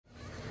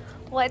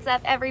What's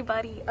up,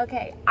 everybody?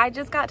 Okay, I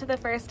just got to the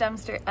first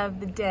dumpster of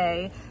the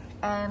day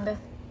and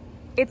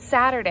it's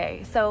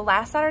Saturday. So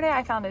last Saturday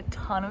I found a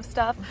ton of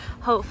stuff.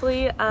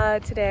 Hopefully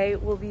today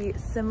will be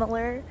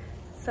similar.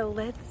 So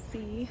let's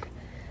see.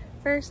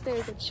 First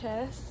there's a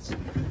chest.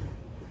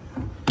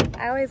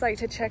 I always like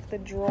to check the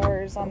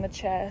drawers on the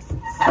chests.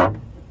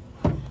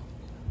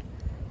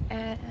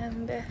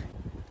 And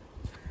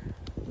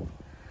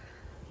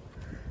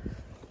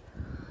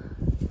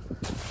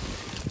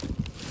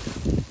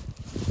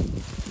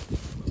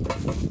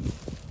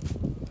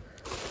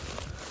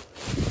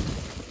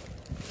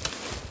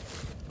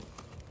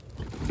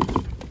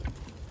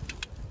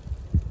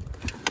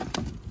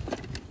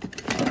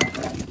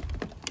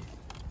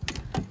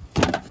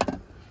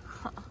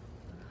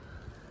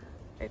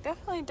it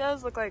definitely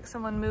does look like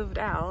someone moved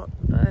out,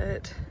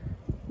 but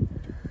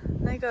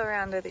let me go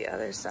around to the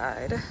other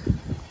side.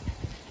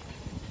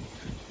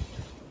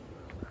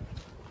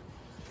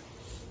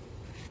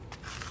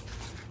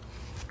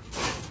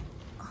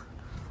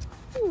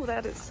 Ooh,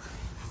 that is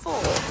full.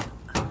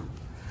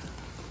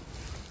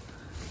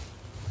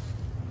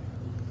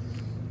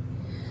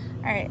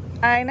 All right,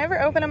 I never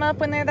open them up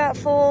when they're that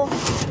full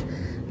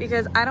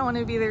because I don't want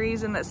to be the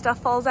reason that stuff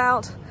falls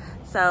out.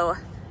 So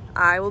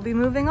I will be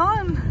moving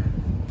on.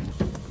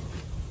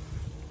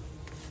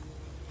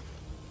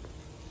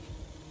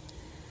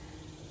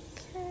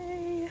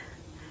 Okay,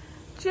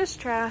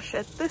 just trash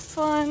at this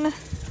one.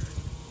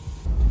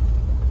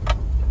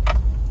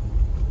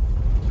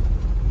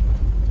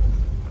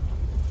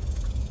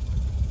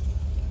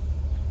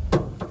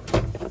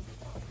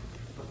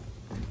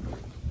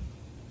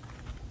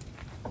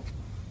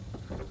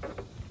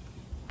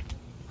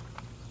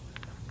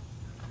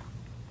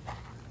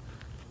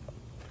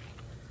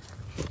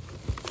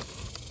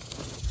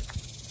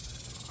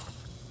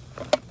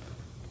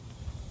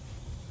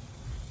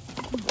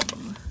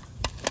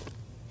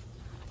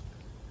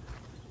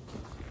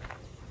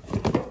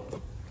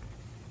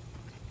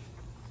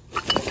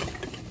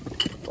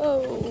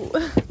 Whoa,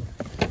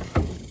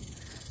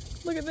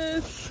 look at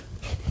this.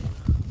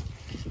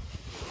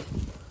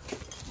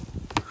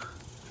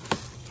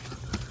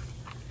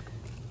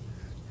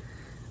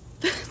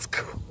 That's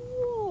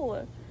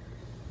cool.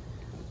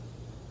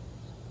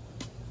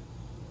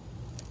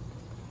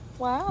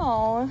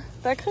 Wow,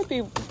 that could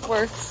be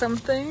worth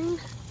something.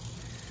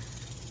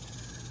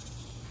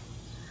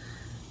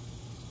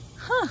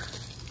 Huh.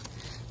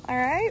 All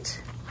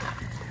right.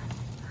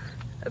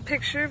 A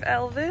picture of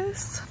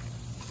Elvis.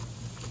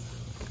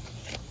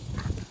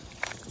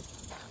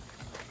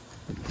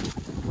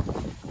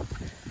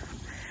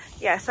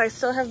 Yes, I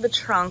still have the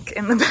trunk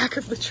in the back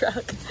of the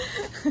truck.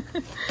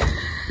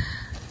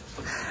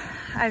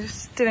 I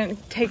just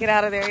didn't take it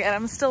out of there yet.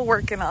 I'm still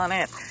working on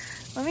it.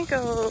 Let me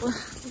go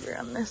over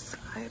on this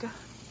side.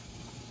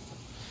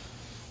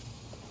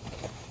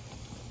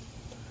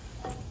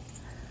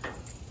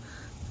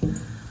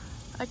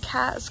 A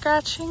cat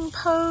scratching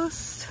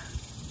post.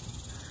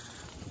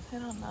 I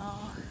don't know.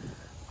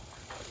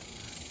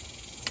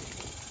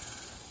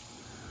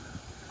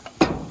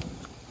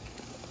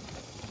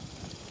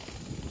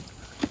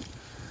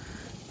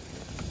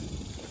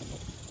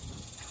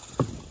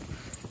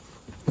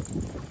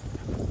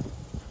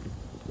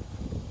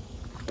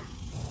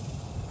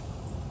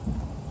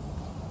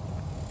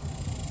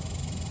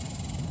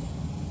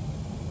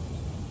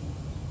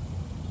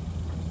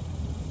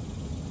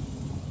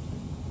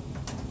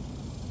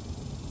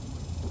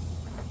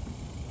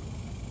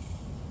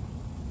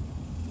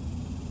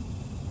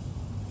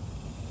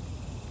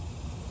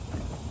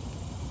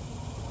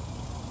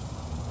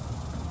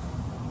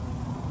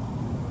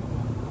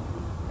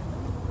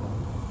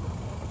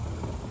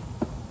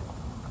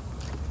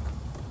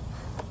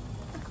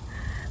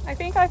 I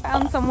think I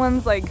found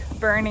someone's like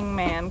Burning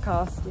Man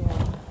costume.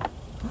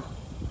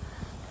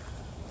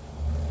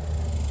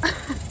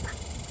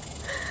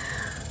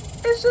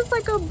 It's just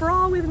like a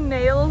bra with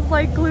nails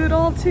like glued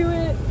all to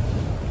it.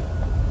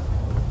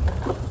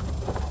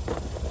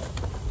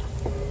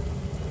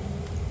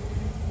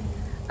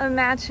 A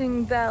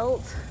matching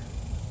belt,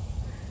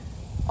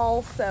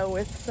 also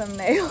with some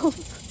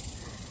nails.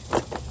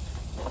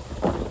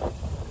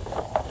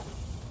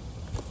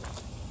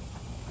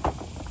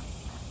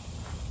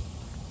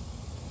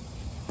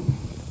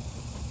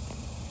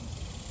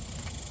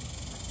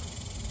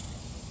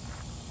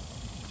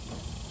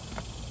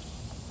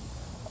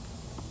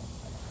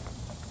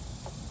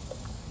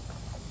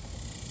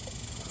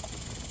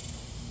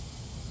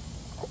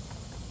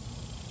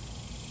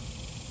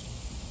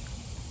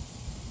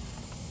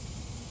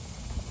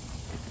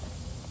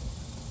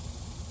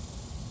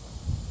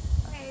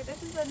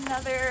 This is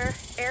another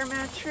air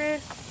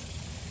mattress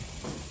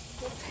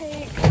we'll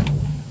take.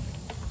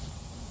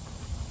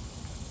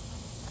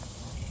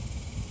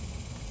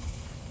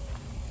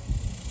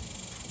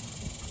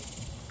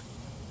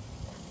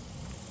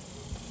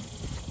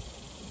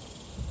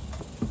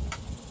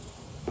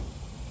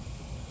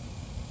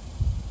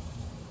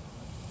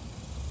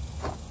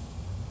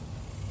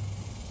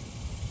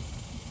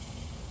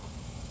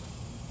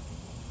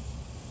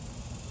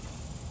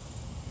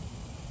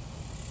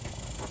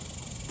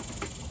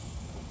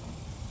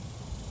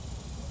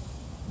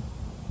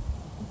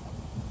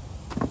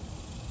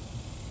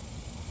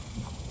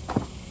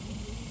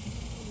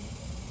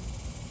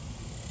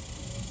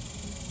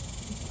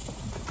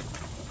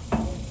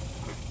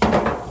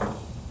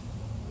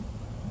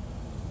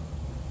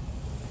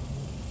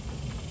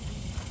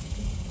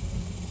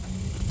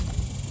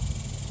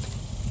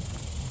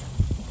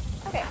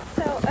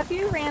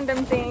 few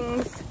random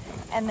things,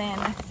 and then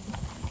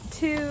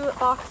 2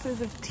 boxes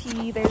of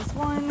tea. There's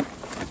 1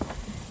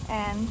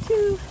 and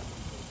 2.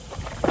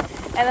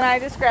 And then I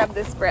just grabbed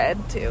this bread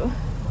too.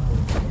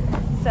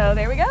 So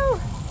there we go.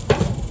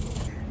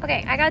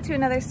 Okay, I got to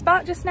another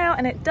spot just now,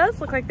 and it does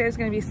look like there's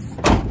gonna be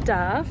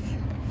stuff.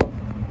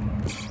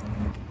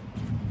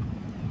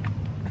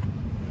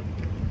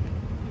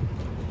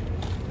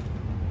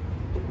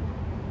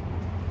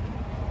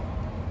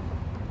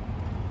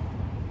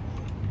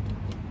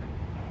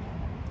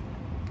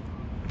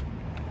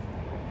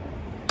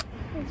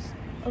 There's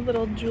a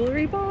little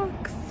jewelry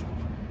box.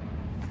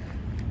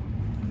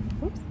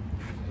 Oops.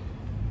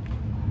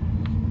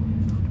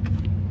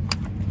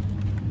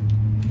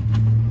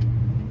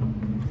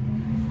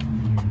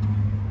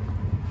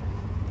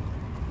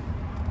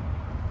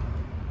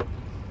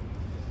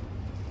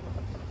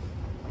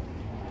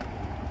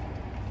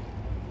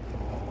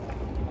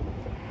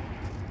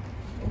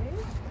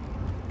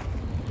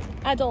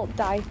 Adult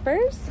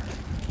diapers.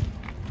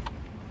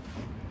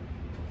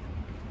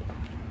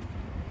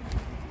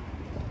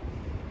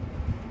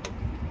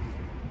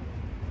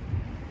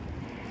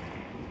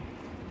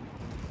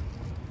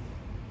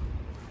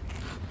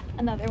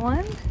 Another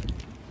one.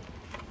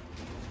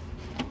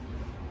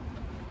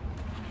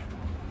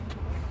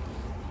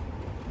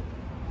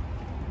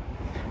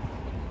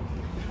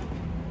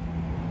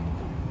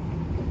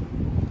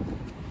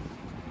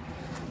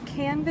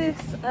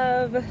 Canvas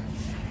of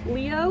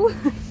Leo.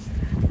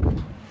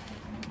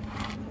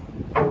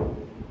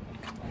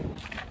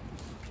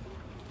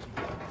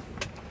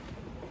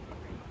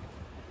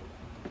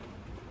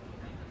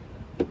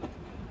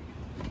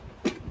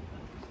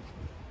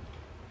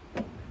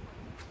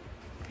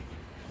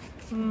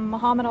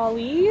 Muhammad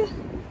Ali.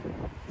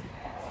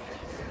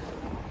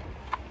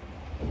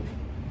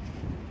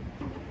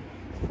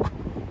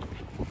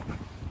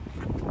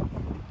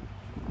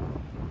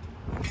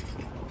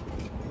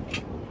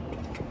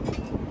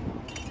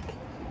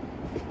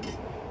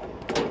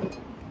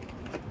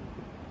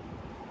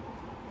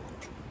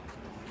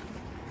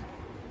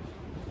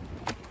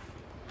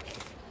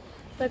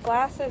 The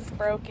glass is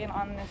broken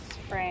on this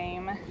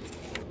frame.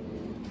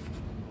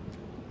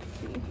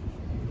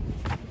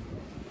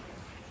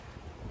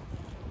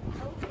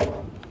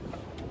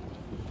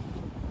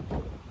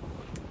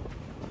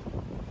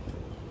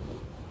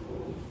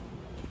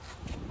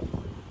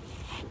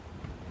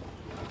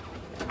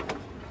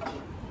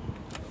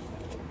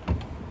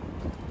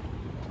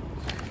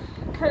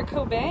 Kurt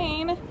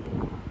Cobain.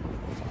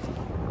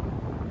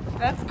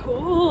 That's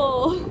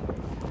cool.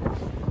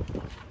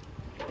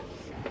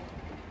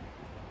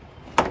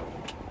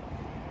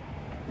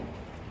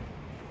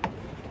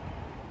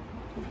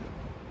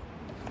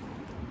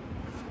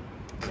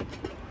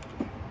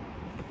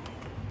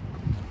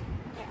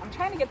 Okay, I'm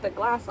trying to get the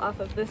glass off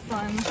of this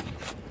one.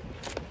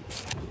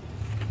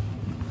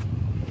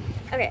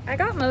 Okay, I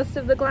got most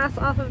of the glass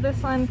off of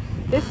this one.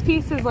 This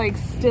piece is like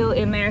still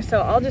in there,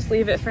 so I'll just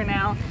leave it for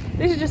now.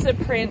 This is just a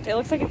print. It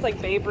looks like it's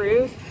like Babe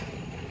Ruth.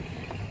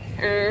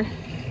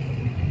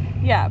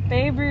 Yeah,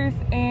 Babe Ruth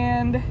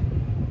and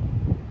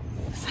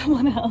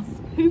someone else.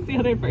 Who's the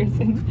other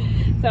person?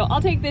 So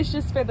I'll take this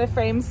just for the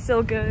frame's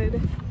still good.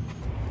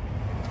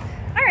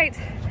 All right,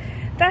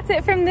 that's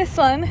it from this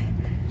one.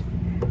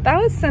 That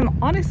was some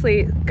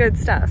honestly good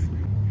stuff.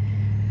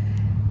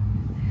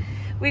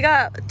 We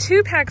got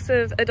 2 packs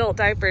of adult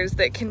diapers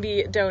that can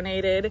be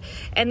donated.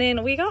 And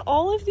then we got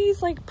all of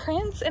these like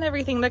prints and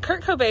everything. The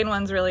Kurt Cobain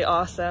one's really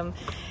awesome.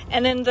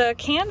 And then the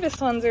canvas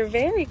ones are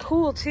very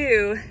cool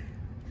too.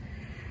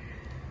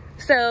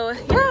 So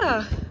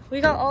yeah,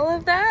 we got all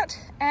of that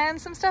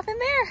and some stuff in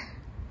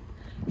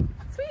there.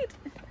 Sweet.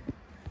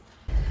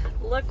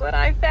 Look what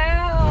I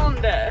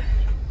found.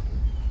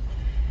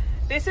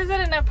 This is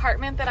at an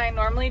apartment that I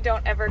normally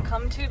don't ever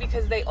come to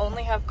because they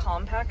only have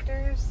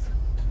compactors.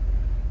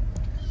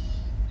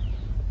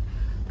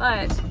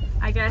 But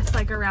I guess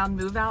like around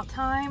move out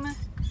time,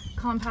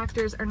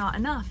 compactors are not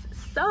enough.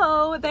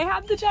 So they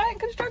have the giant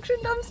construction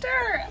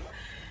dumpster.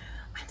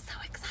 I'm so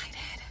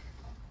excited.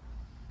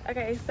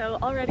 Okay, so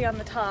already on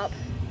the top,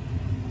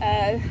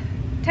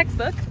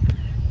 textbook.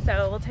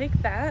 So we'll take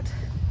that.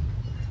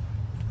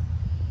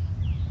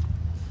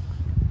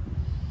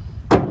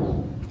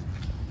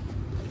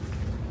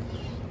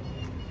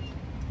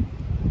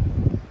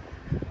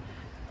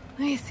 Let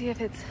me see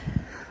if it's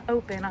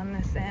open on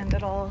this end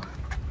at all.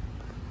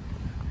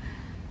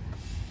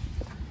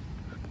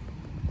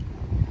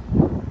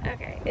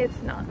 Okay,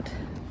 it's not,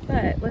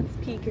 but let's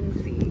peek and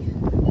see.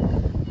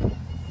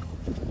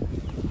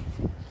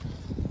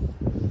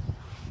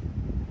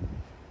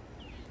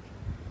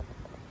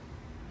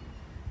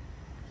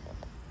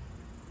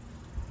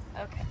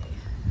 Okay,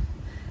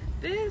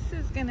 this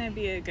is gonna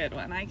be a good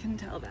one, I can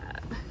tell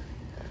that.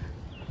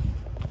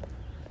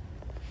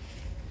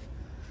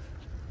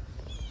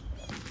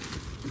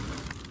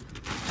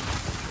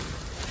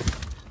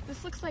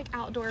 This looks like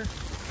outdoor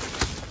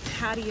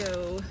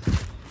patio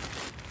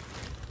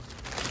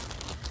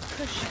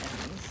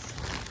cushions.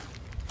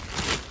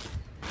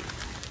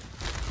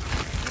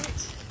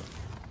 Right.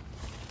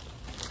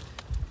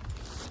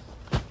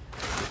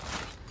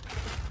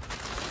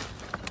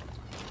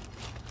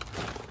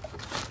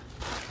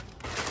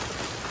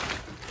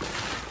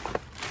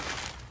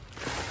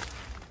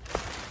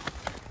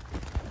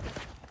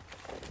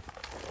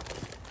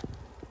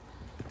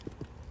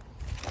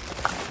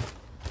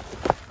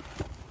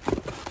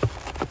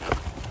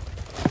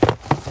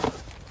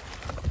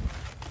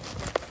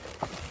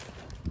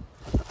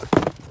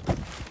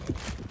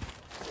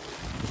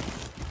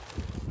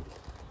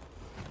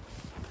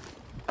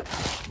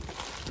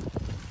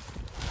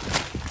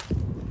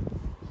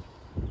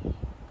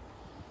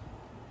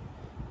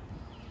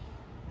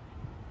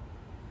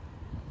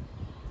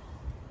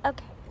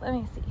 Okay, let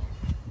me see.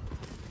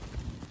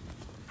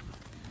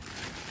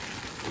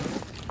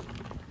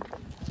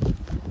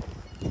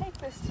 Take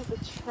this to the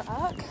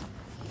truck.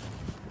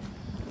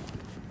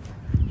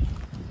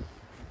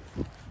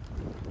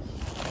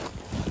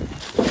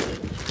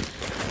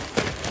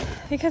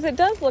 Because it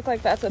does look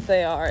like that's what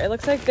they are. It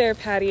looks like they're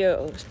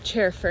patio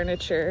chair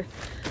furniture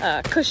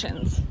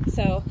cushions.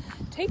 So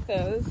take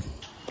those.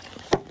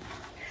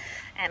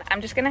 And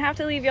I'm just gonna have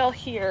to leave y'all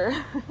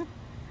here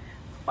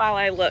while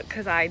I look,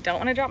 because I don't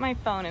want to drop my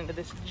phone into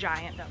this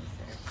giant dumpster.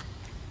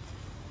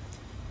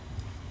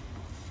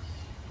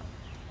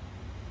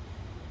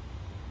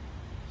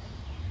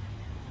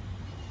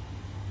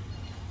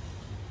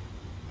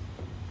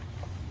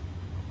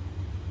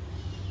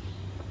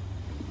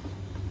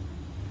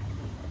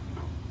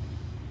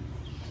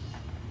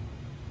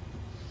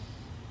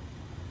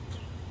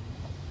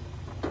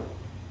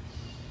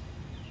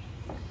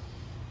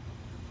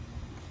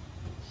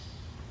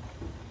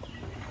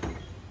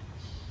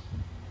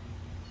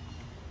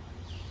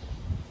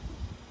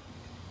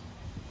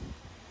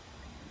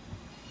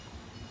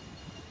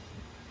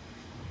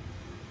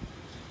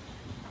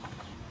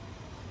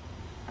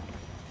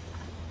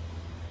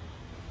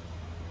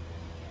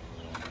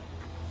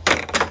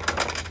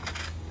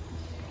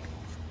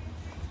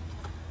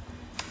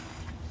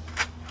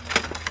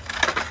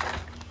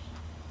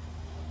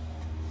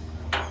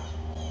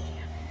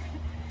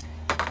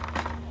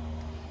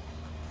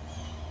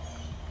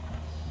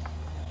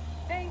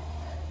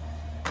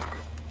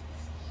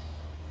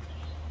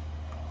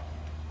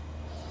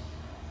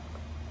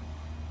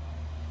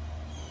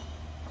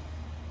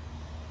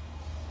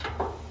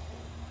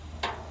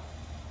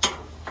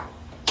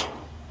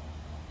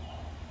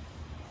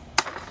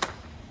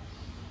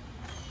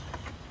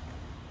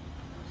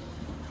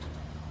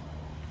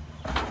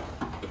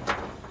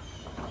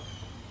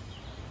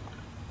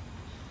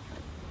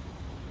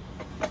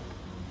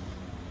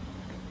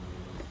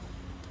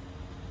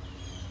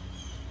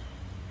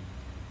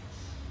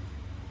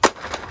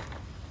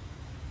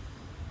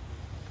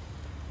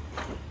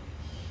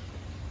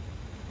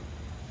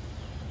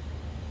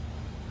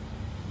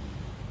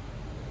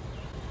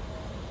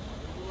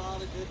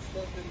 Good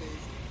stuff in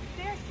these.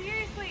 There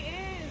seriously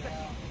is.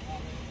 Yeah,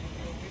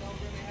 we don't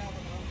really have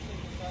an option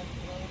besides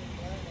throwing it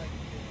away like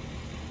we do.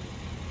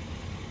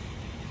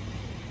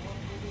 We want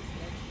to do this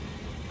next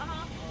year.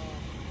 Uh-huh. We're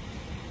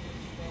going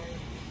to start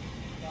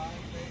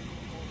 5 days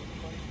before the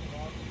 1st of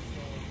August,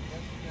 so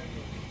yesterday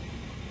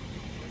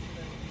was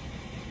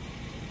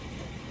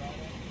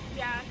Friday.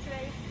 Yeah,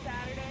 today's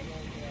Saturday.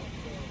 Yeah,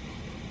 so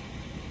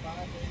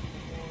 5 days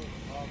before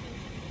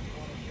August, we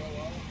want to go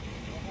up.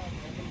 We'll have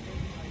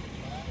everything like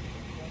back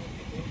in front of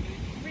the building.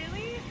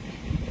 Really?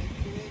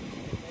 Into it,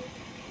 and then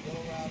go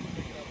around and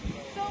pick it up and go.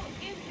 So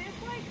is this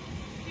like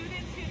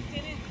students who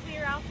didn't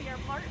clear out their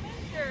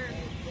apartments, or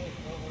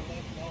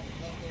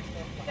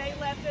they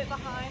left it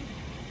behind?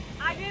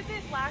 I did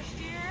this last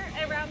year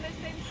around this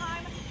same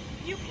time.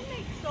 You can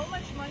make so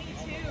much money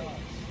too.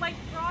 Like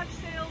garage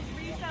sales,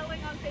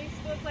 reselling on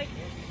Facebook, like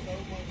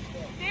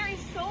there is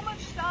so much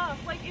stuff.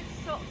 Like it's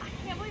so, I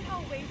can't believe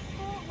how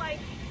wasteful. Like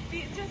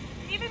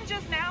even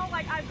just now,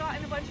 like I've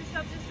gotten a bunch of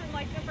stuff just from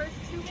like the first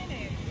 2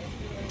 minutes.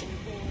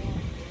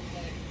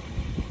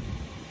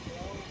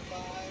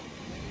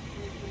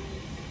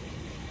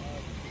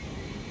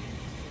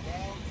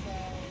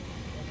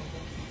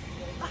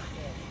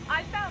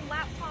 I found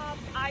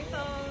laptops,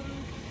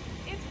 iPhones.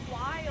 It's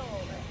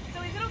wild.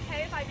 So is it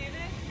okay if I do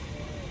this?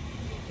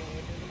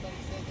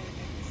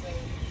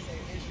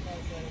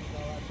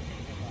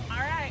 All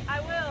right, I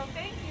will.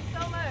 Thank you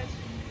so much.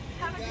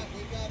 Have a good...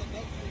 We've got a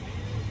dumpster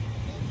here,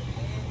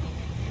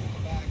 a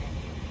bag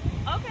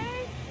on it.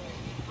 Okay.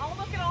 I'll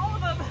look at all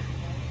of them.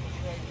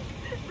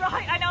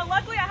 Right, I know.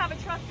 Luckily I have a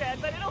truck bed,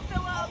 but it'll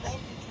fill up. I love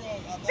the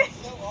truck. That's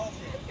so awesome.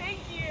 Thank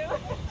you.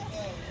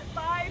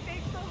 Bye.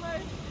 Thanks so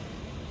much.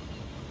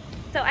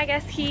 So I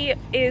guess he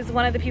is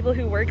one of the people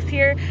who works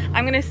here.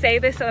 I'm gonna say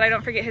this so that I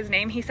don't forget his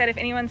name. He said if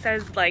anyone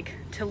says like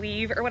to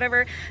leave or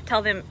whatever,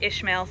 tell them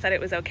Ishmael said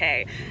it was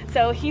okay.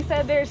 So he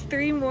said there's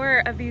 3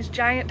 more of these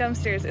giant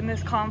dumpsters in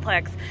this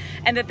complex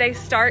and that they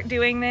start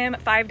doing them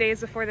 5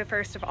 days before the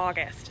 1st of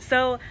August.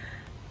 So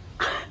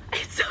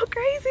it's so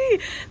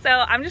crazy. So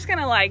I'm just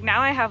gonna like, now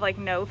I have like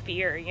no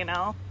fear, you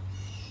know?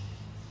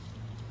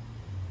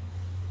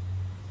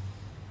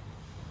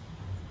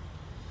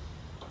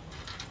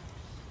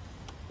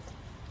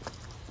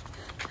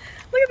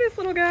 Look at this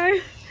little guy.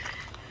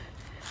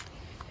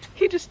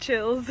 He just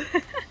chills.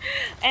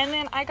 And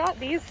then I got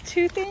these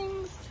 2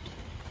 things.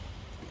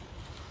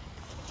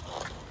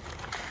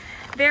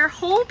 They're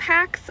whole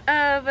packs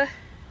of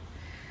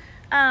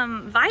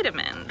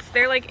vitamins.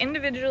 They're like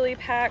individually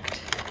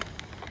packed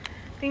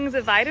things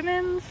of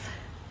vitamins.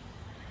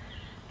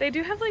 They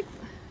do have like,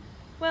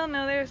 well,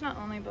 no, there's not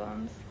only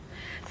bones.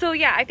 So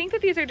yeah, I think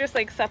that these are just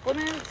like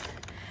supplements.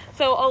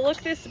 So I'll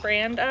look this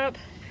brand up,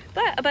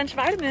 but a bunch of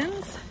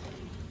vitamins.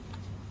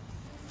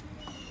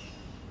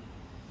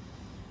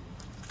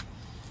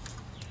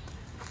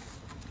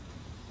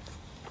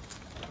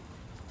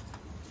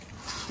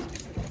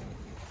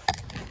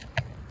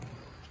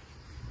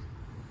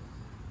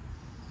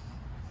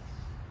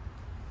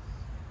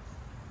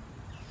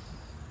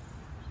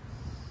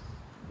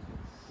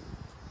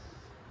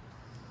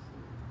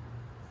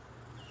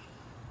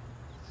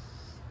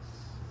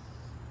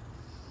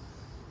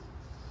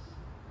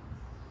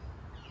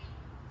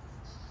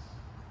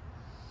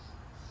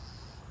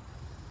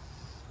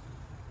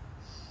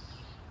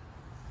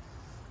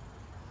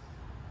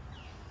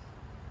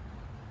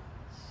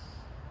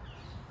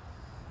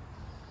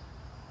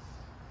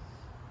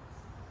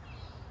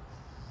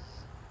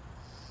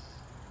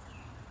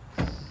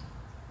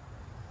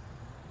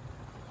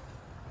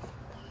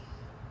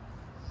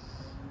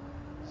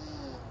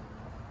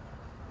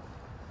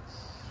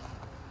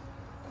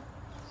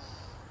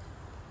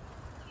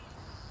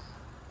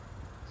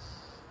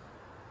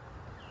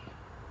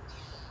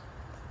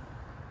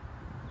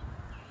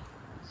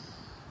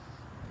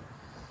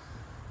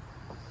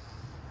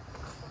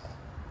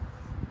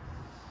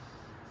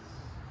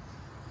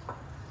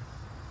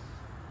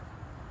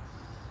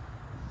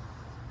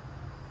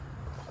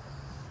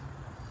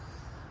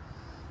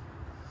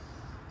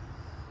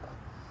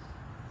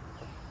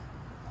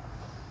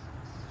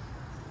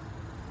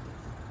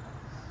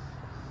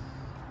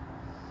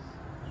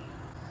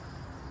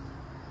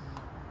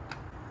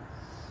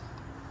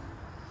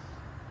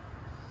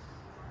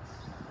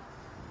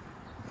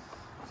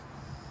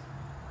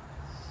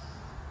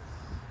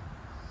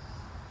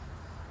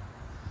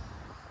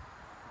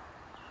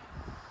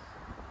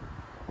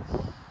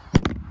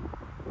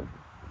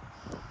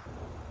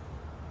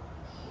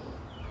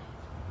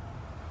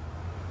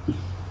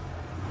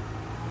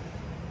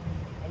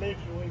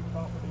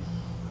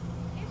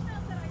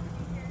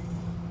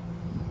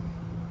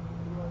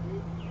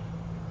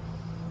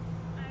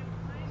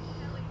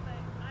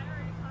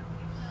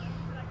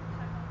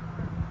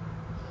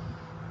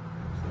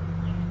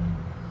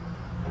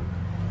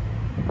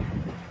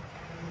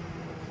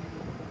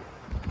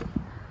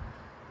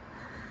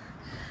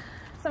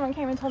 someone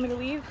came and told me to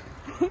leave.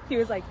 He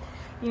was like,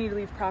 you need to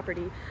leave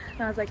property.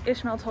 And I was like,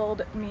 Ishmael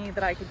told me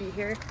that I could be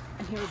here.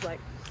 And he was like,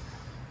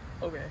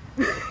 okay.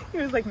 He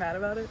was like mad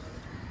about it.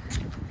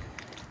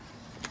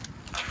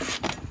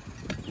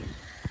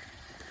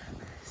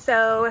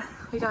 So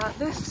we got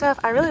this stuff.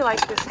 I really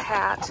like this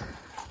hat.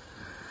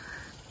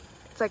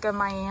 It's like a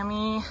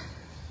Miami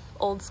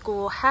old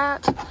school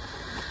hat,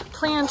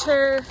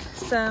 planter,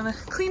 some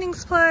cleaning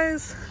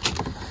supplies,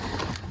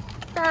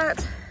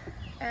 that,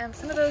 and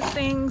some of those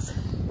things.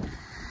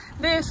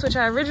 This, which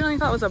I originally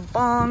thought was a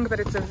bong, but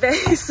it's a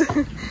vase,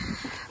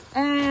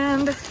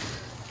 and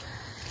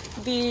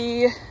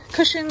the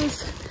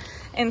cushions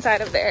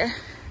inside of there.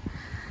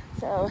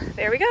 So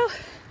there we go.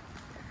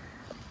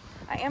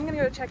 I am gonna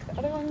go check the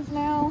other ones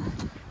now,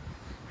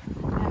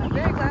 and I'm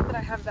very glad that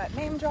I have that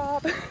name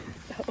drop,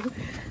 so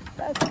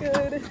that's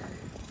good.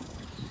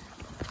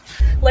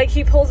 Like,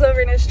 he pulls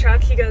over in his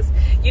truck, he goes,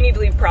 you need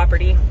to leave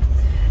property.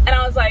 And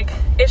I was like,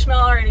 Ishmael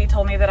already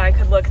told me that I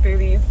could look through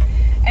these.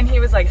 And he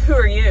was like, who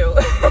are you?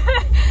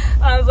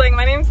 I was like,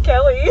 my name's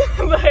Kelly,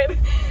 but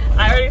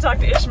I already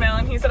talked to Ishmael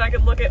and he said I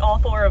could look at all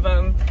 4 of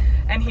them.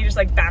 And he just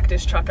like backed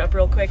his truck up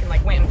real quick and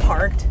like went and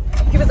parked.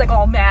 He was like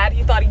all mad,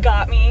 he thought he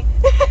got me.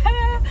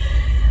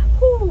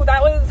 Ooh,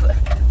 that was,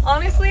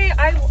 honestly,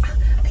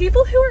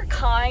 people who are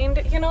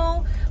kind, you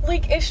know,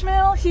 like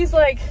Ishmael, he's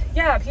like,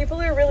 yeah, people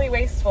are really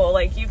wasteful.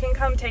 Like, you can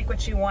come take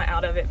what you want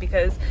out of it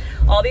because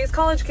all these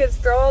college kids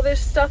throw all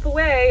this stuff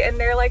away and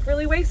they're like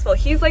really wasteful.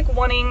 He's like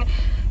wanting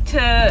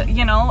to,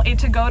 you know, it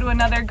to go to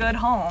another good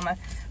home.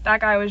 That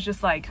guy was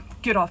just like,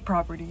 get off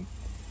property.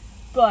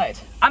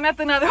 But I'm at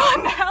another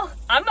one now.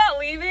 I'm not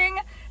leaving.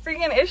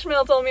 Freaking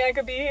Ishmael told me I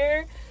could be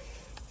here.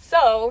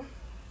 So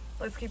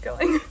let's keep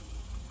going.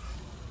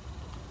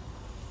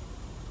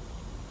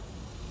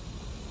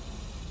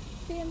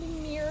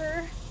 Standing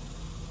mirror.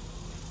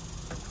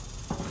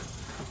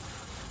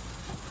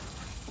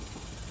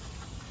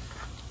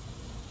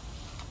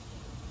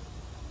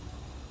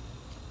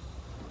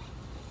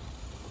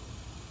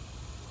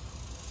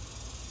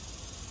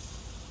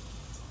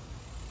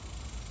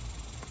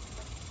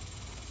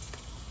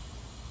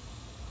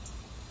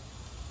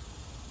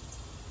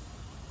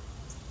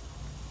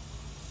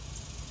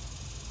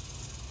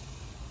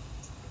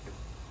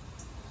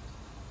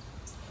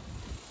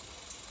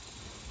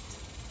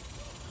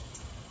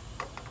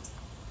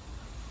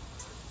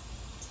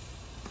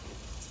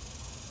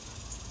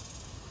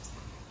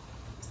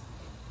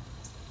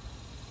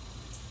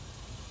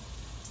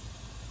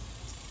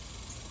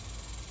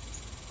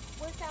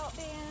 Workout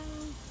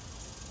bands,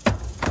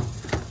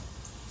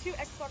 2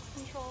 Xbox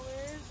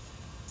controllers,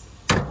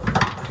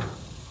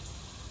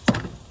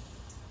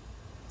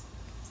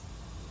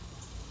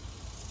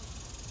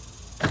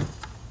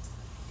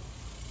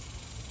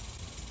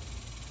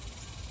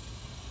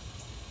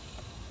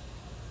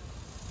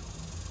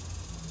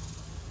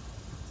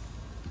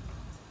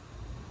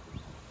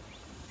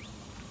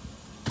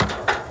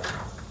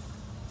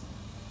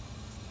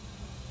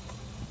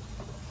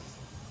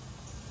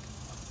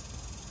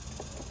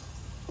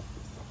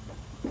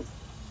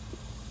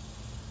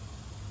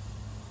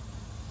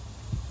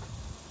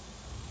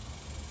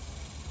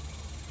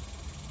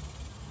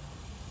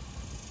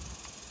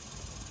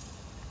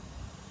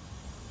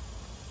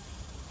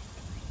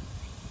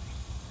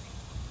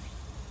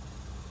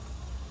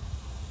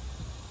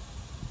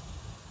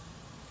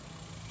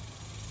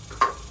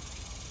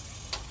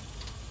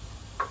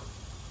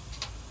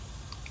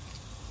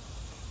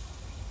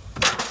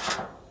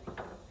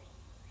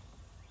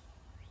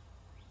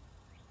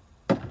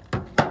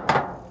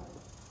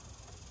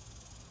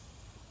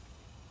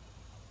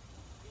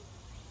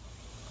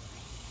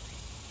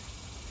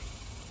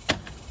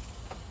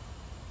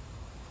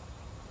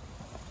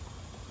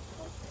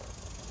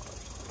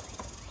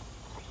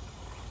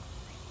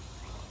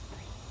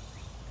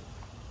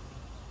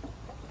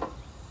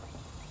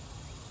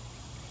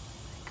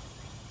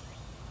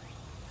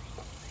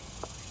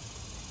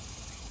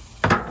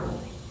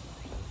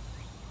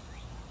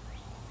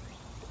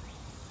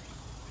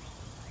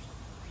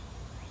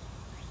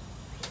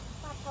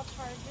 laptop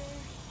charger.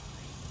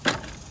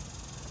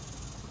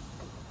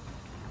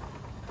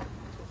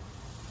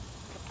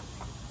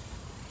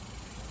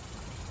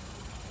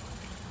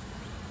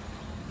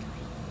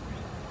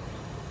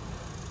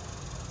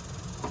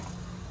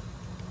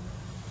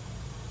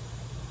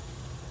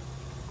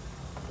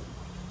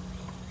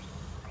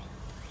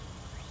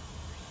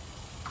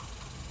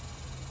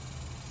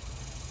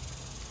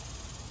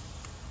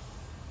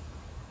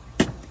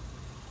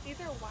 These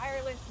are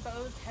wireless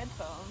Bose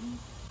headphones.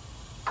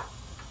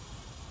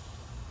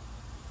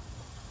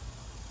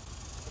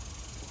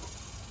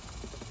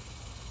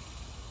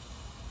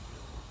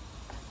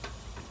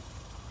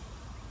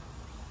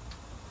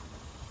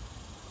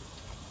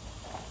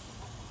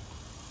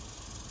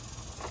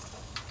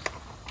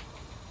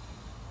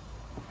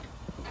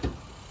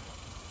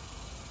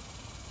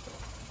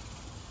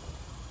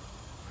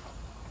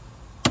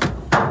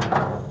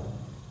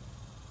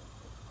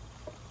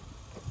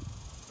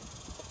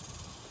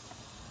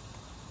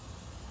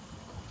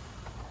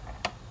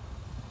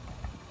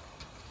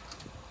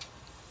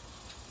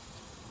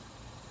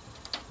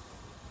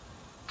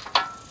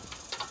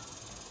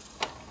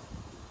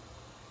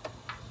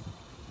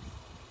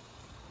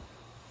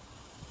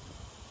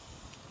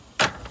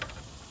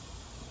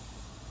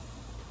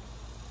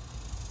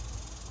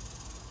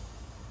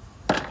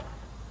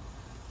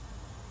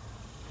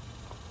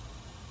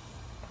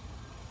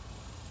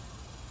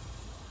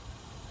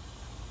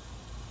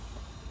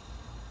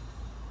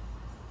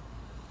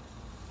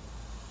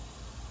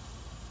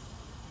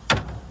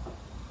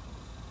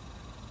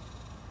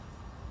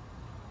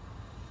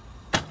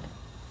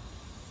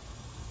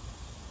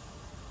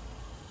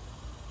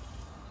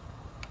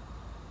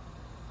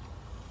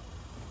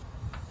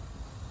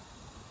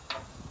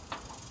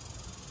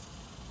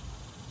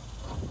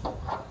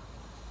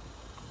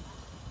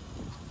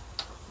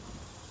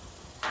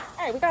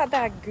 Okay, we got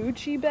that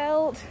Gucci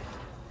belt.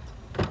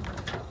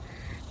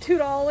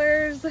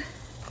 $2.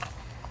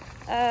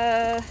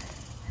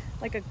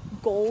 Like a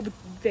gold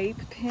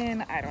vape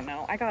pen. I don't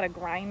know. I got a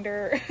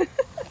grinder.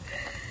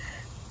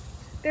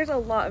 There's a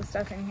lot of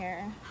stuff in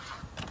here.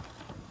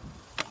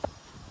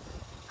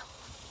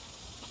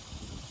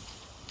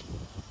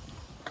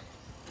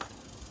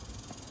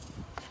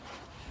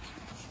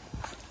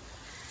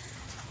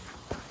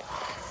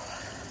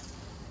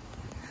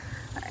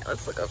 All right,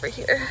 let's look over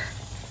here.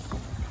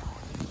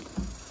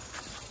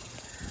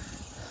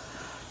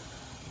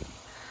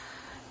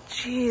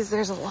 Jeez,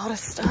 there's a lot of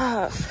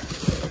stuff.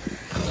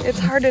 It's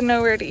hard to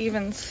know where to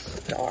even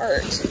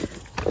start.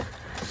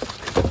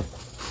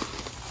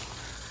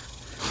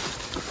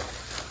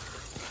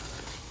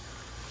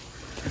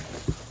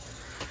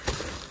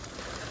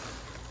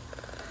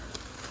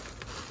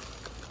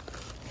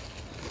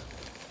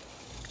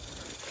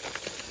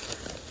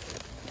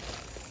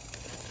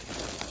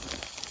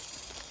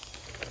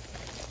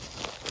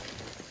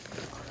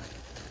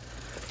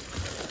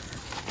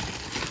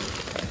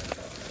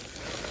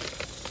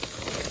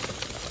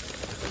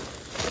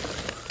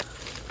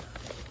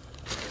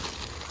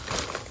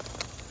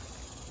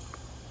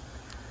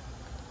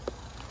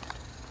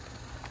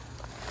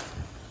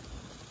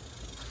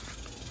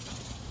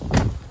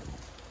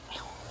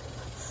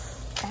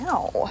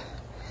 Ow.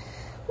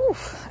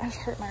 Oof, I just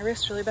hurt my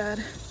wrist really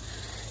bad.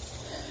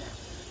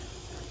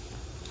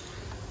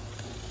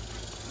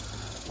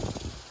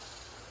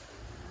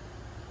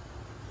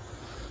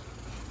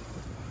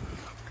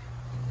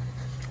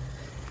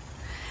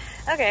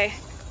 Okay.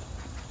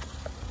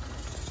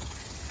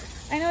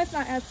 I know it's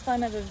not as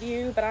fun of a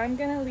view, but I'm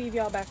gonna leave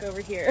y'all back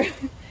over here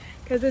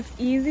because it's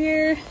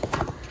easier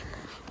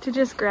to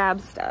just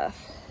grab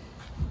stuff.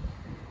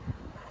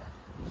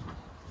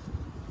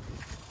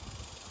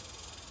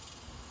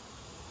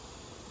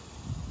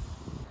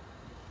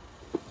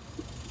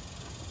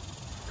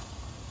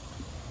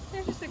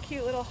 They're just a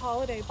cute little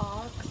holiday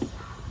box.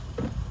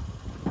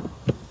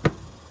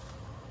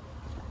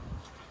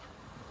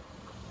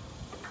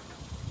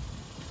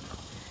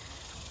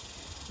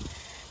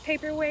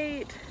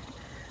 Paperweight,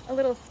 a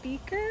little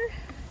speaker.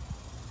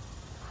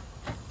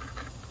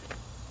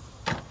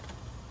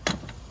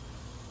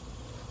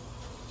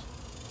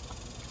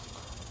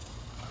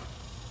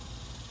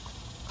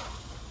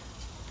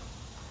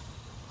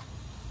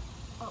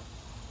 Oh,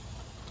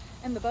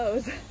 and the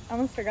bows, I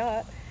almost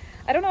forgot.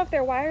 I don't know if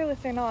they're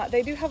wireless or not.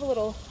 They do have a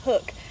little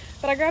hook,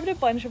 but I grabbed a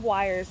bunch of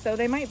wires, so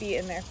they might be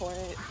in there for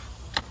it.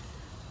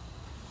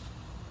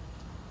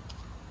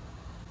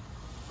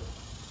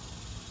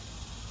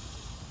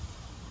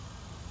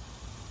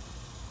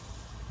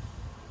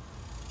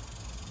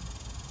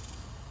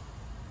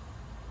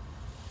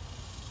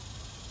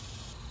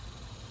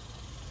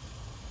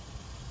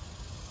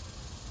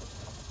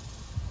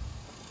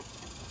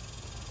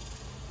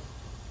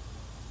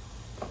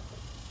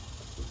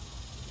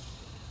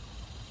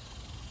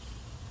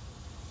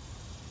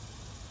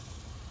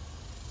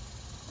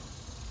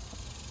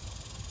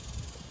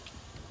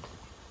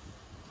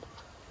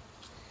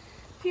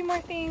 Few more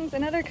things.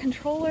 Another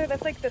controller.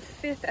 That's like the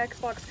 5th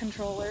Xbox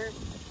controller.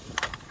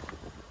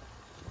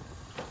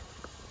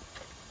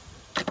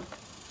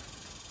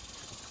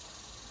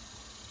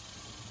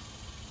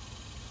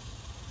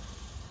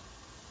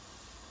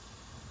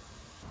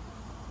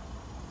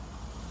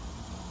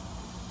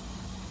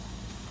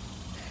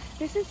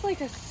 This is like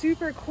a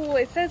super cool,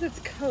 it says it's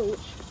Coach.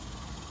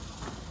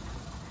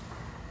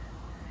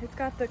 It's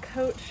got the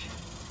Coach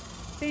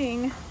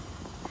thing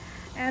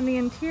and the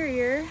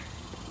interior.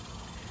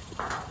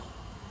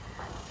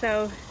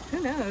 So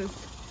who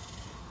knows?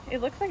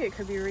 It looks like it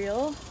could be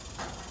real.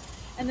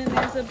 And then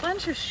there's a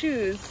bunch of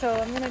shoes, so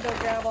I'm gonna go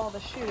grab all the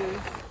shoes.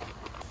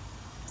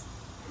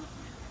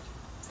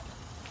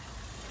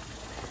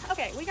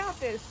 Okay, we got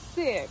this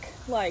sick,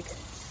 like,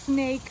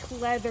 snake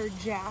leather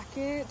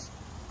jacket.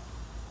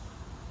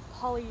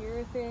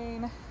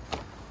 Polyurethane.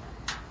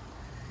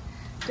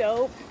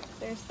 Dope.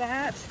 There's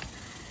that.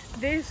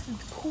 This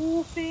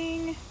cool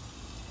thing.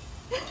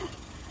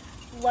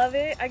 Love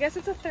it. I guess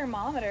it's a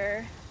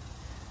thermometer.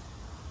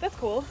 That's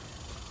cool.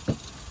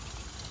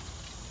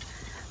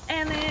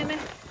 And then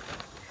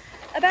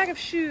a bag of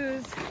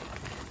shoes,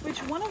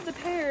 which one of the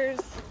pairs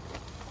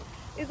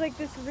is like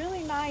this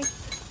really nice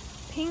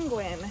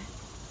penguin,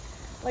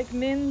 like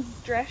men's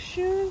dress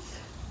shoes.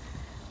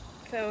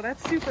 So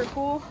that's super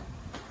cool.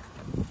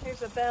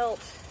 Here's a belt.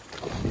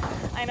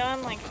 I know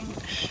I'm like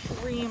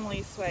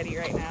extremely sweaty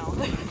right now.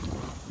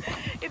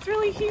 It's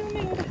really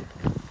humid.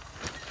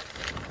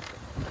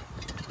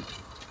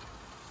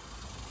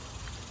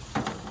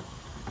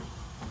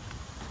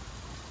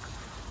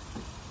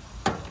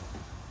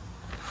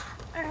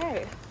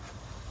 Alright,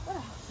 what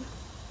else?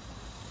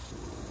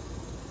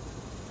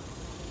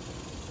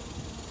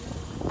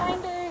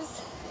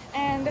 Binders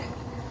and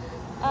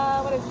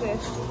what is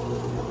this?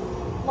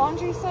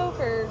 Laundry soap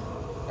or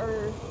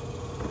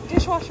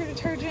dishwasher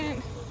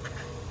detergent,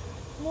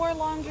 more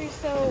laundry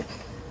soap,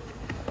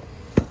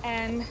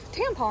 and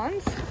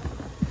tampons.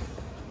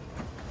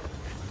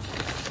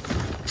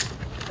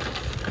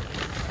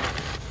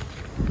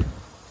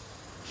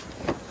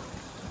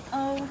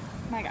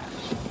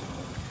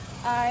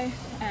 I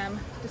am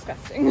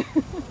disgusting.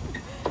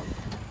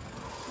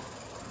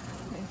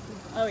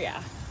 Oh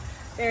yeah,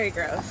 very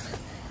gross.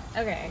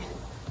 Okay,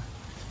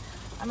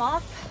 I'm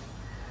off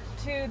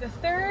to the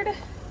 3rd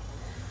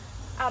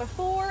out of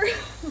 4.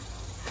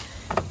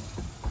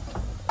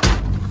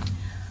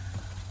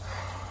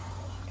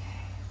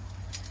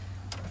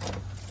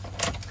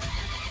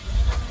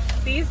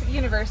 These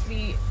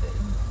university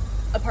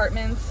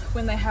apartments,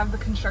 when they have the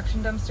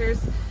construction dumpsters,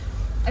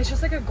 it's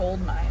just like a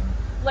gold mine.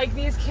 Like,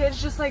 these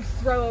kids just like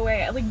throw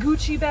away like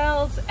Gucci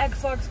belts,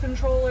 Xbox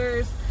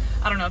controllers.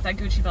 I don't know if that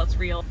Gucci belt's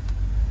real,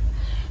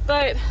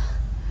 but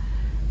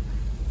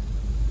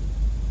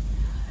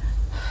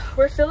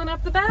we're filling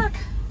up the back.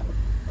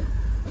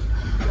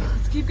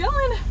 Let's keep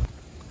going.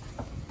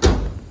 All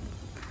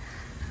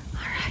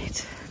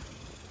right.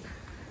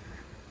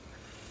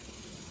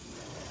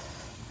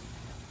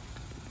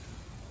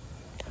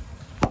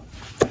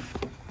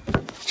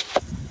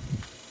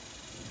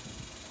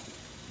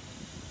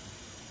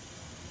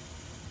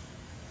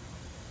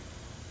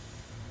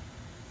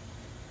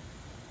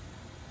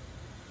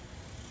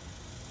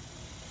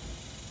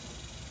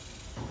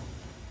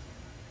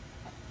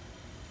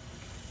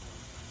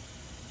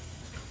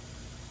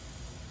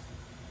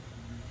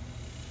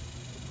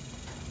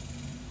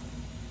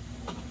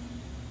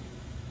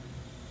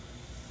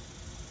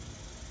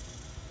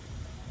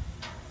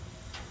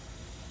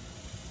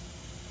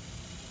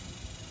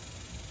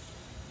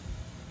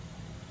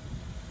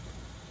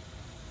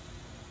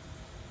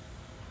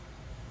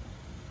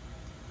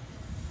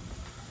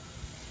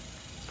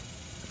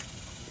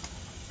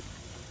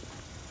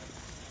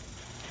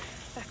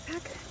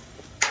 Backpack.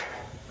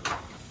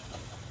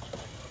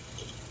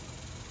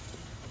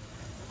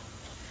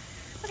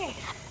 Okay,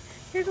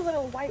 here's a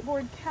little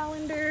whiteboard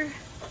calendar.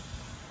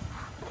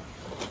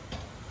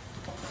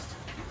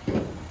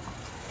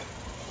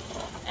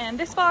 And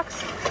this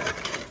box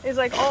is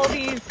like all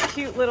these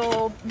cute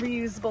little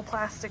reusable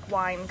plastic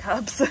wine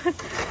cups.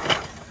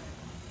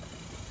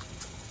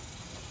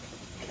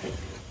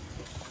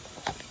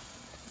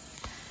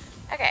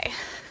 Okay,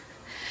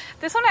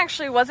 this one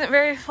actually wasn't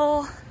very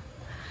full.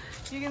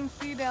 You can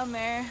see down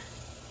there,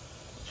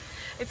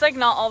 it's like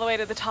not all the way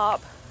to the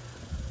top.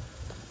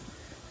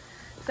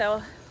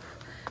 So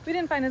we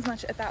didn't find as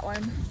much at that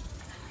one.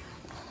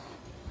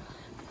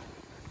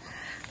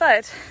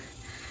 But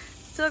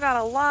still got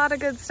a lot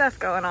of good stuff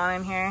going on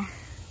in here.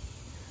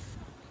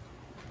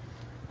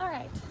 All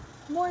right,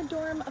 more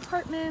dorm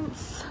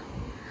apartments.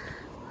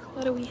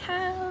 What do we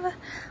have?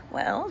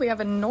 Well, we have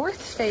a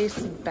North Face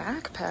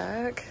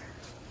backpack.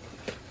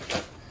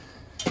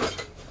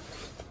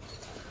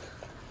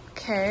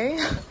 Okay,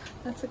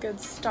 that's a good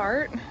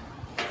start.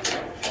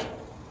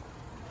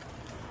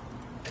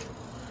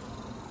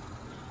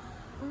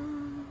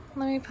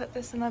 Let me put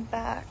this in the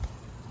back.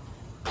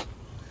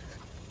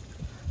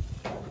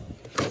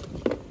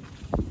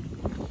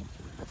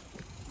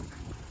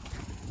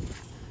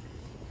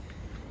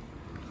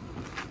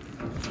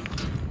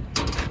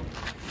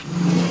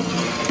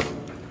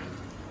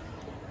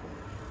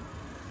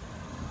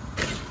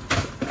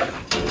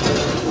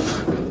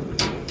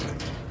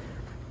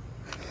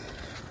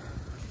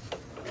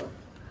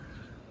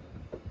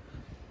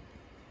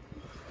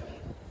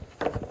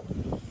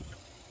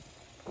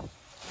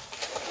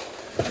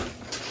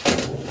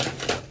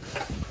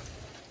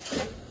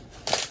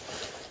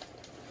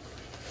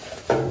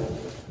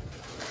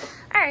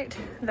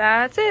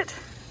 That's it.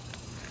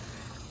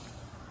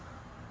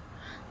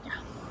 Yeah.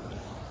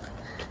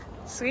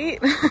 Sweet.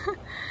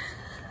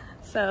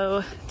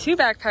 So 2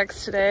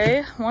 backpacks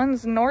today.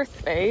 One's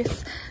North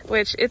Face,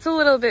 which it's a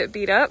little bit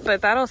beat up,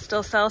 but that'll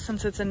still sell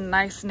since it's a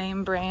nice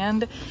name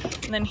brand.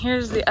 And then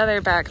here's the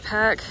other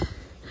backpack.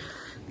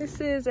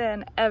 This is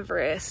an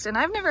Everest, and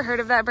I've never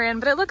heard of that brand,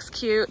 but it looks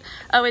cute.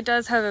 Oh, it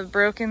does have a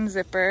broken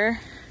zipper,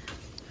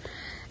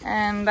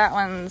 and that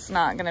one's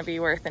not gonna be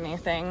worth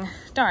anything.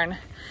 Darn.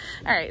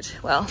 All right,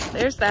 well,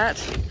 there's that.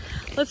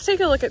 Let's take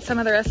a look at some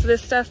of the rest of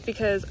this stuff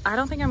because I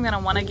don't think I'm gonna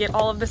wanna get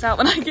all of this out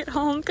when I get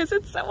home because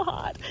it's so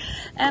hot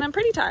and I'm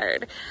pretty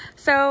tired.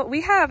 So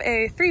we have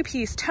a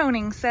 3-piece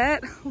toning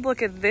set.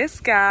 Look at this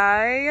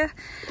guy.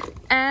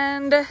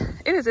 And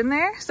it is in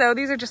there. So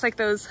these are just like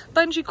those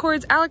bungee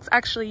cords. Alex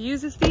actually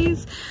uses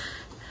these.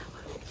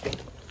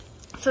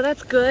 So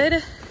that's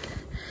good.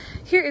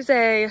 Here is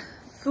a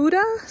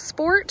Fuda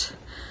Sport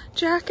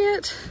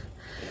jacket.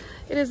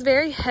 It is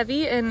very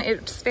heavy and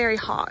it's very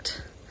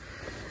hot,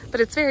 but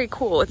it's very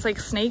cool. It's like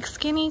snake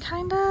skinny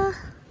kinda.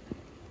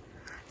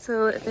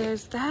 So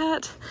there's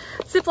that.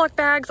 Ziploc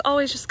bags,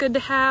 always just good to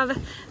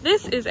have.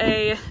 This is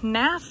a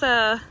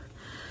NASA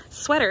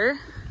sweater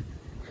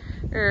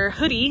or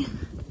hoodie.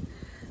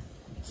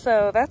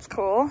 So that's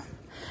cool.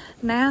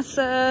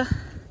 NASA.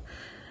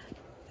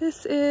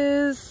 This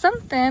is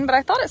something, but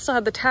I thought it still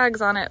had the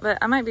tags on it, but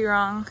I might be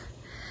wrong.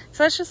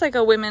 So that's just like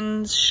a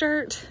women's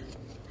shirt.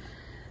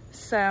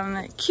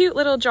 Some cute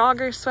little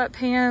jogger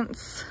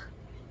sweatpants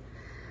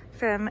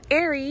from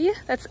Aerie.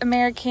 That's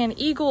American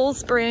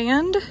Eagle's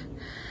brand.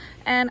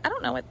 And I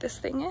don't know what this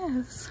thing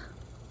is.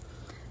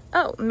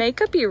 Oh,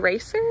 makeup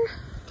eraser?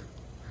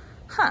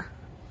 Huh.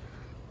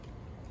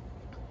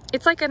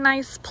 It's like a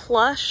nice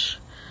plush,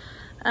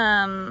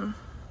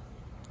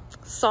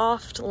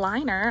 soft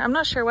liner. I'm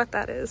not sure what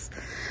that is.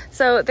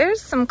 So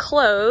there's some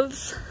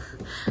clothes.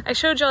 I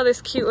showed y'all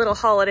this cute little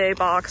holiday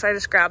box. I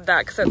just grabbed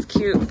that because that's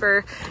cute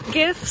for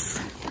gifts.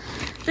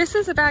 This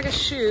is a bag of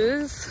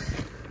shoes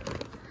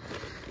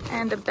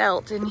and a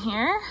belt in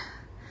here.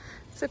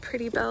 It's a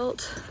pretty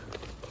belt.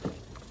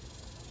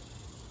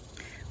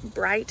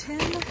 Brighton.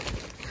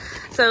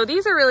 So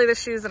these are really the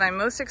shoes that I'm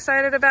most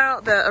excited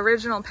about, the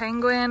original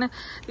Penguin.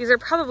 These are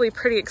probably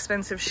pretty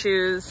expensive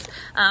shoes.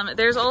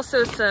 There's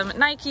also some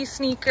Nike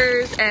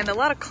sneakers and a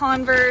lot of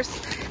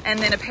Converse, and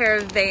then a pair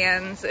of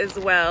Vans as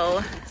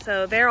well.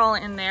 So they're all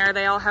in there.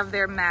 They all have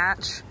their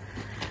match.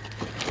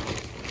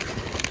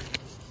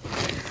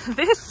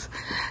 This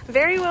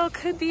very well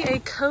could be a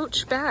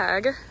Coach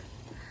bag.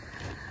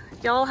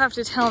 Y'all have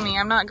to tell me.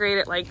 I'm not great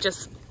at like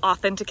just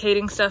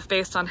authenticating stuff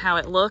based on how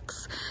it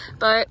looks,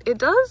 but it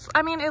does,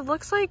 I mean, it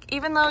looks like,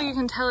 even though you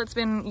can tell it's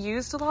been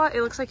used a lot,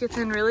 it looks like it's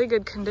in really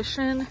good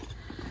condition,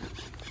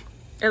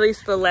 at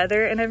least the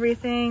leather and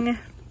everything.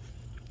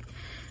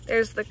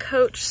 There's the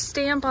Coach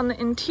stamp on the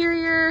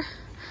interior,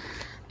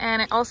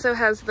 and it also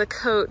has the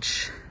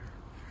Coach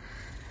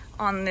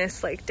on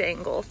this like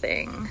dangle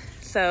thing.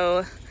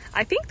 So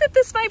I think that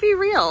this might be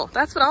real.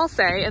 That's what I'll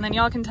say, and then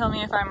y'all can tell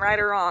me if I'm right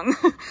or wrong.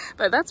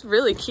 But that's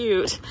really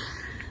cute.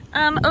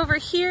 Over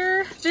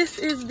here, this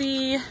is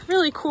the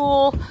really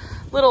cool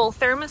little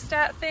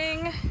thermostat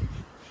thing.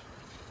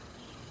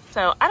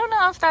 So I don't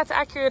know if that's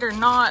accurate or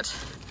not.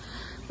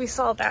 We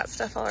saw that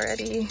stuff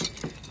already.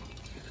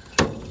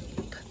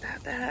 Put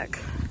that back.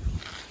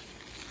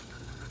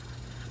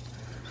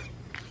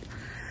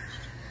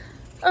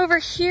 Over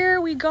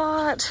here, we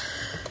got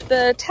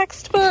the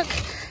textbook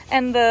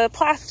and the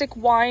plastic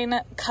wine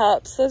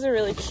cups. Those are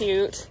really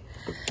cute.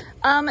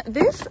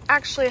 This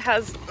actually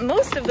has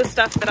most of the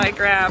stuff that I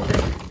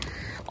grabbed,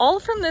 all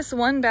from this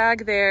one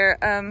bag there.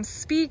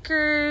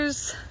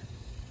 Speakers,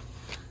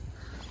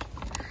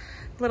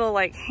 little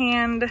like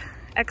hand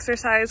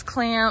exercise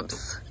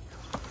clamps,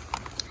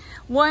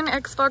 one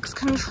Xbox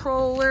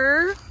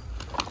controller,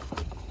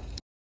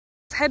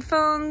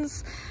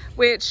 headphones,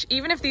 which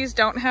even if these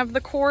don't have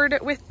the cord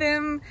with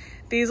them,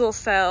 these will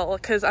sell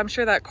because I'm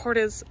sure that cord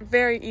is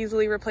very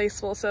easily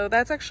replaceable. So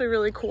that's actually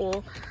really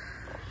cool.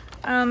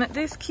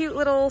 This cute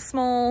little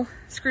small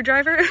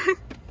screwdriver,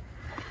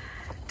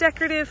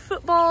 decorative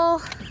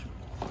football.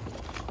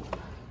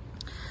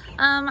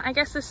 I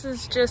guess this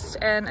is just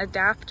an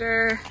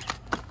adapter,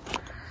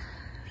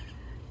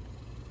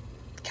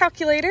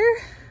 calculator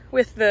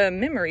with the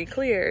memory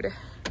cleared.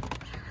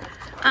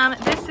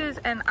 This is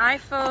an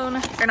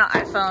iPhone, or not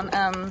iPhone,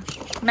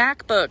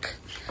 MacBook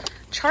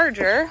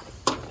charger.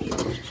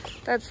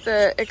 That's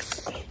the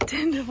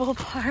extendable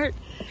part.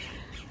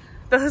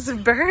 Those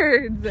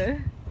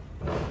birds.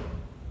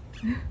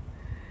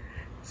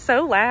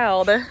 So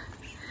loud.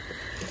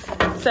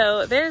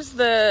 So there's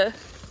the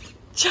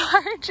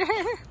charger.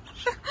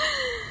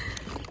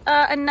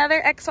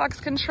 Another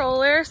Xbox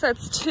controller, so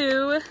that's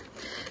two.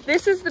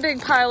 This is the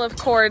big pile of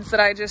cords that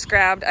I just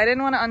grabbed. I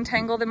didn't want to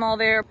untangle them all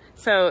there.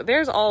 So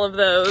there's all of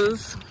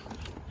those.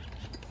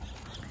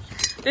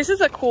 This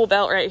is a cool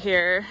belt right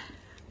here.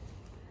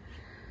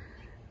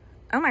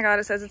 Oh my God,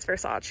 it says it's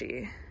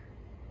Versace.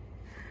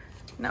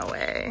 No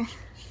way.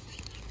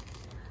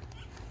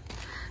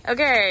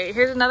 Okay,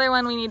 here's another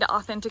one we need to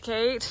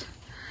authenticate.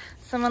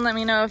 Someone let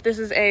me know if this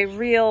is a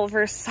real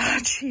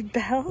Versace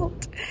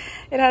belt.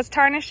 It has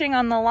tarnishing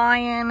on the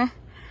lion.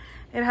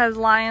 It has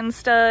lion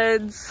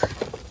studs.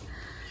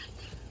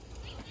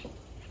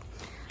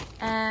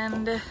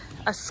 And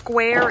a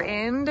square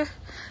end,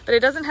 but it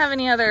doesn't have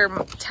any other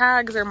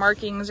tags or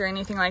markings or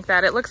anything like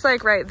that. It looks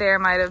like right there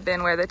might have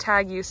been where the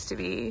tag used to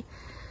be,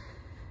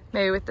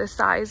 maybe with the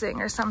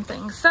sizing or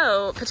something.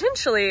 So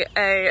potentially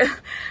a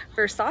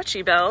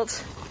Versace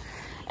belt.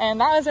 And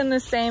that was in the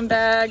same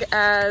bag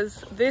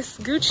as this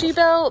Gucci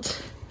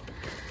belt.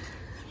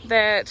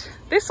 That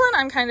this one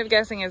I'm kind of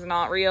guessing is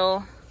not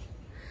real,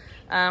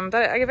 but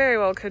I very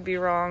well could be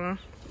wrong.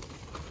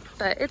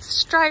 But it's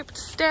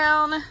striped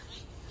down.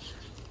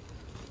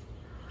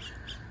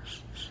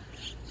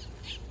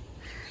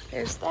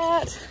 There's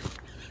that.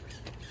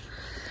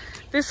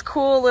 This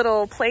cool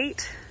little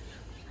plate,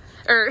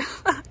 or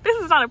this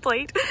is not a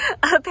plate,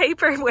 a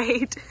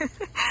paperweight.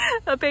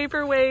 A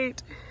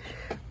paperweight.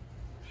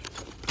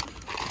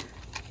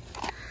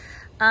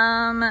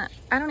 I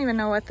don't even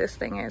know what this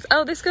thing is.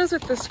 Oh, this goes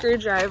with the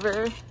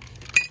screwdriver.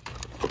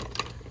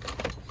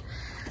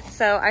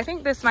 So I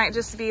think this might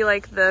just be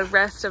like the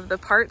rest of the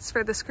parts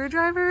for the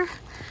screwdriver.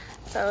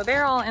 So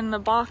they're all in the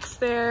box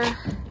there.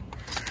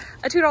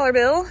 A $2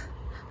 bill.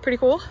 Pretty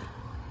cool.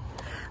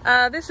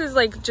 This is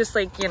like just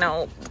like, you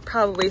know,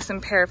 probably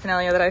some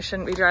paraphernalia that I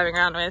shouldn't be driving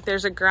around with.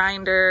 There's a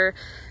grinder,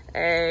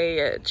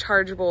 a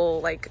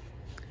chargeable like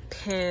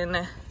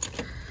pin.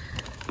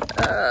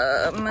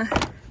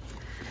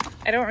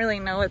 I don't really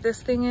know what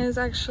this thing is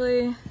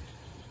actually.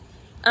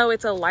 Oh,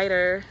 it's a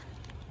lighter.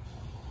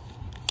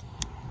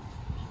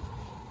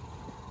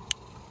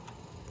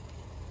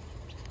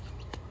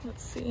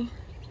 Let's see.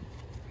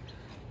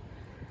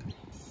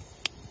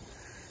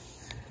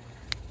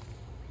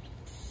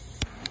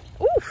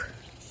 Ooh!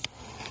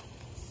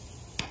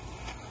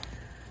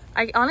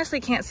 I honestly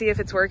can't see if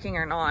it's working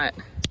or not.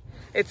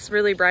 It's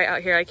really bright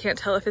out here. I can't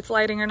tell if it's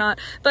lighting or not,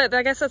 but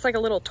I guess that's like a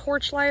little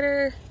torch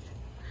lighter.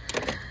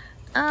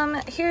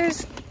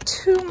 Here's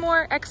 2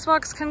 more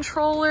Xbox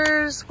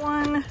controllers,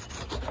 1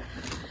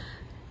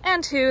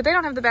 and 2. They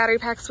don't have the battery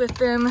packs with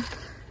them.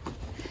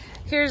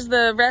 Here's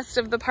the rest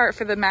of the part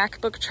for the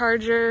MacBook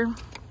charger.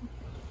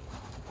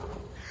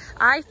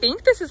 I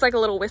think this is like a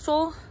little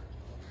whistle.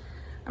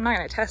 I'm not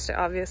gonna test it,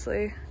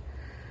 obviously,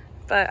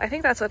 but I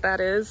think that's what that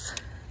is.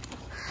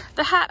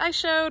 The hat I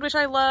showed, which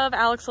I love.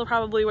 Alex will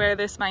probably wear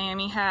this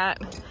Miami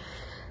hat.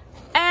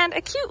 And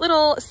a cute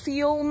little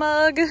seal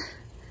mug.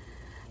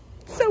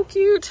 So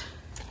cute.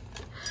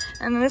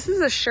 And this is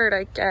a shirt,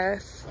 I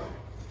guess.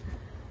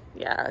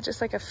 Yeah,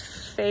 just like a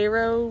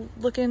pharaoh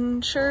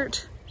looking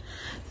shirt.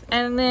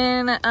 And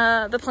then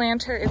the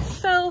planter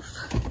itself.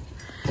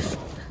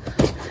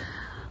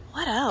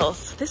 What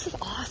else? This is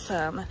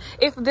awesome.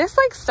 If this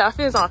like stuff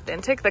is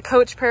authentic, the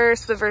Coach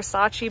purse, the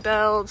Versace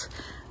belt,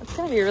 it's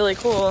gonna be really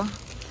cool.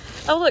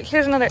 Oh look,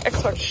 here's another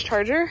Xbox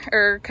charger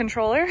or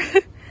controller.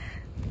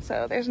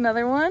 So there's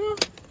another one.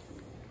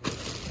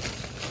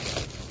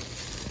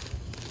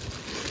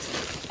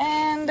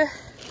 And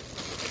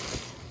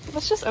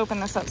let's just open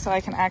this up so I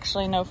can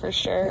actually know for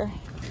sure.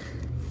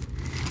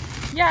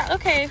 Yeah,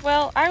 okay,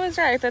 well, I was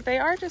right that they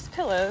are just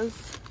pillows.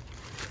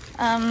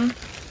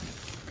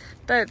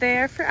 But they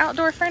are for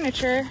outdoor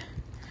furniture.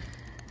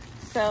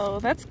 So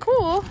that's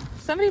cool.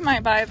 Somebody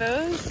might buy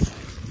those.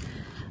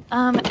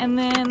 And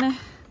then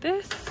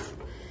this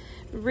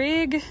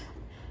Rig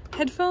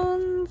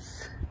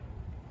headphones.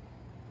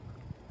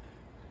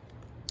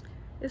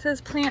 It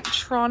says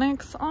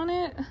Plantronics on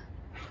it.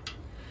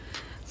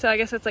 So I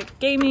guess it's like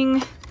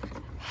gaming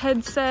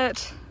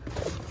headset.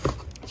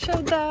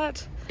 Showed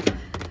that.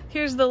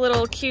 Here's the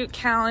little cute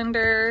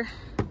calendar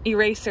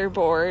eraser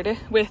board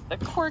with the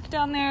cork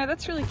down there.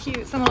 That's really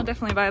cute. Someone will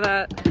definitely buy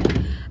that.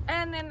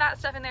 And then that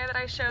stuff in there that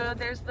I showed.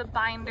 There's the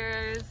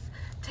binders,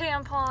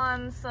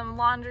 tampons, some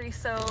laundry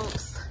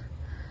soaps.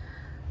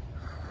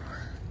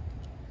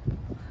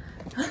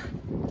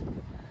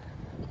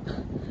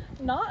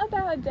 Not a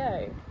bad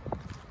day.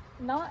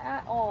 Not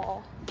at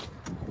all.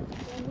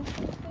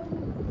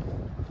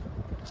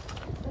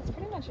 That's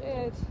pretty much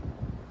it.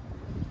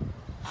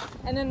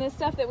 And then the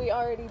stuff that we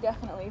already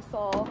definitely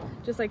saw,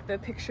 just like the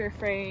picture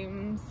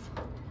frames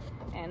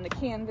and the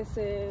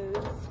canvases.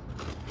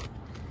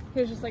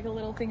 Here's just like a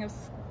little thing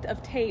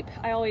of tape.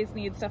 I always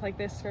need stuff like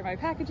this for my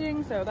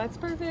packaging, so that's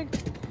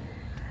perfect.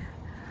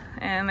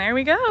 And there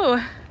we go.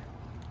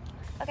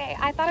 Okay,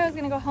 I thought I was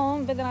gonna go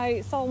home, but then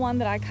I saw one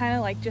that I kind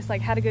of like just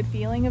like had a good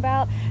feeling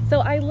about. So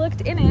I looked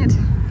in it,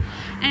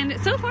 and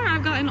so far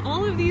I've gotten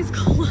all of these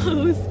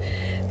clothes.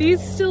 These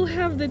still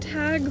have the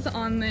tags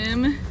on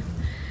them.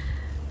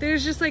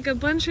 There's just like a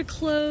bunch of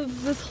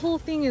clothes. This whole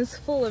thing is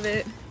full of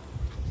it.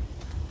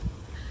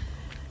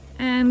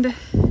 And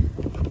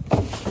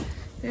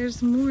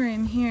there's more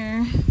in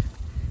here.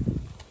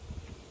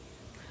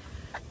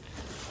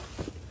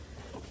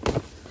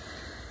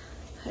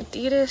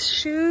 Adidas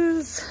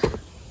shoes.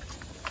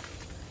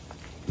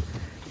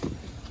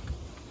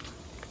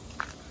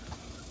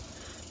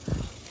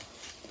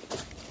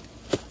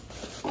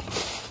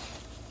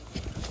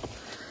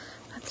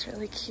 That's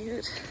really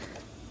cute.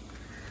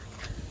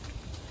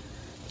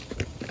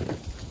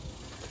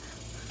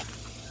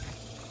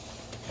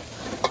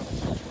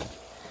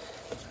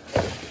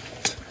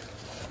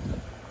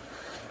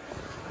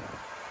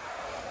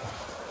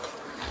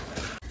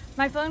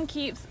 My phone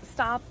keeps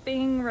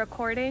stopping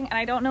recording and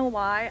I don't know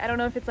why. I don't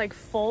know if it's like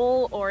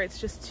full or it's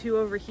just too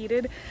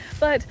overheated,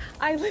 but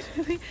I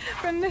literally,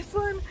 from this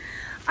one,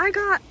 I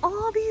got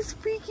all these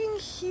freaking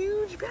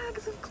huge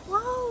bags of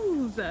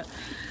clothes.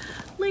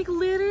 Like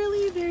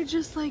literally they're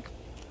just like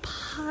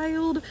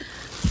piled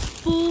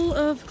full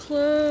of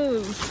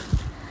clothes.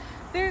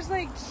 There's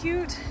like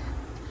cute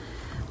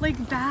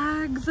like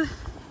bags.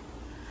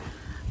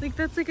 Like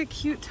that's like a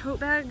cute tote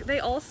bag. They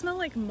all smell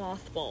like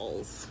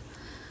mothballs.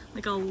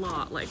 Like a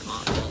lot like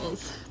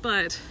mothballs,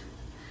 but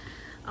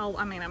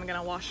I mean, I'm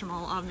gonna wash them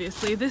all,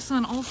 obviously. This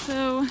one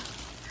also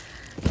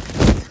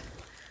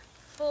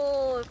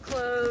full of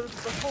clothes,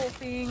 the whole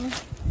thing.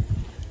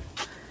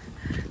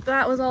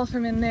 That was all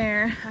from in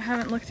there. I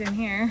haven't looked in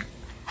here.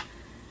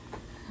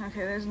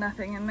 Okay, there's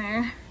nothing in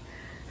there.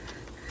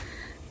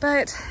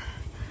 But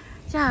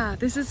yeah,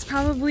 this is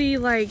probably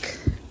like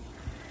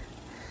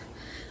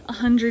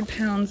 100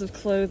 pounds of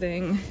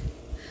clothing.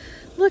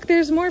 Look,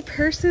 there's more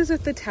purses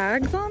with the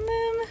tags on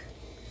them.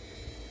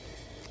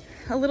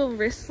 A little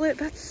wristlet.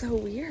 That's so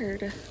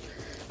weird.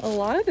 A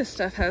lot of this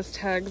stuff has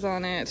tags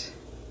on it.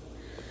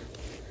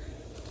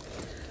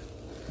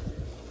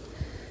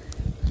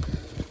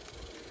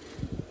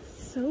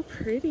 So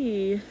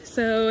pretty.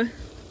 So,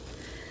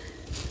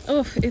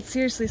 oh, it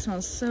seriously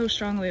smells so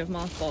strongly of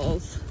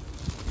mothballs.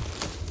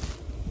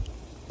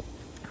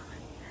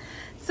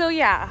 So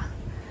yeah,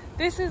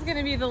 this is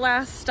gonna be the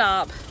last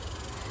stop,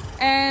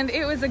 and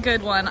it was a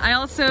good one. I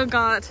also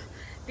got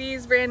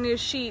these brand new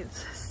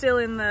sheets still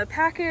in the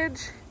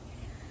package.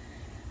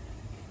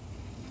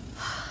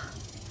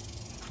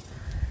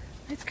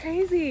 It's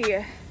crazy.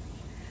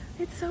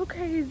 It's so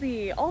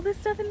crazy. All this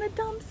stuff in the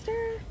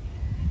dumpster.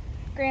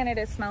 Granted,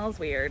 it smells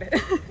weird,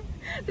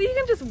 but you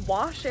can just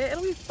wash it.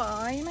 It'll be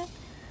fine.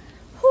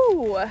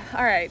 Whew.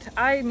 All right,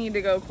 I need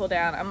to go cool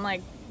down. I'm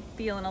like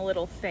feeling a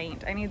little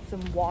faint. I need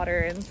some water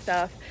and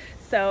stuff.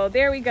 So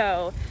there we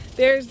go.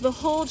 There's the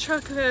whole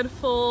truck bed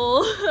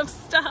full of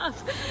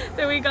stuff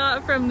that we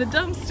got from the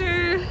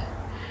dumpster.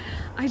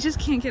 I just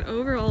can't get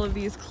over all of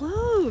these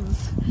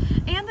clothes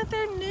and that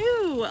they're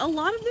new. A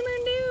lot of them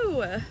are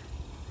new.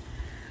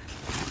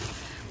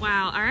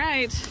 Wow, all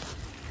right,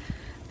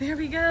 there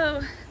we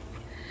go.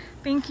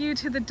 Thank you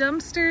to the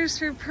dumpsters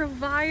for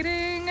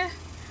providing.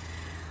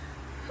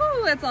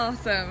 Oh, that's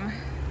awesome.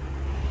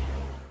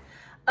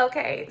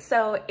 Okay,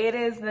 so it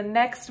is the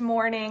next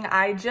morning.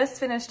 I just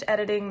finished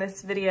editing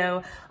this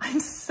video. I'm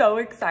so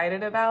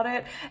excited about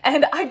it.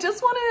 And I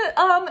just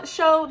want to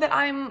show that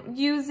I'm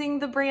using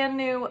the brand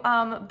new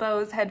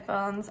Bose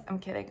headphones. I'm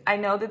kidding. I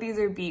know that these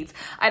are Beats.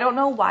 I don't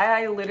know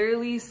why I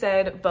literally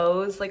said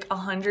Bose like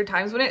 100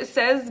 times when it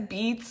says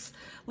Beats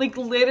like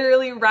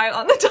literally right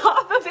on the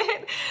top of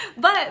it,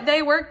 but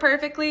they work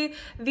perfectly.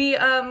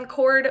 The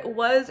cord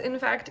was in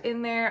fact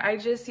in there. I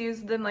just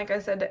used them, like I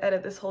said, to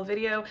edit this whole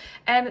video,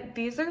 and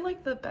these are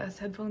like the best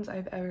headphones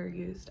I've ever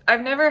used.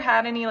 I've never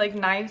had any like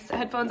nice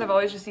headphones. I've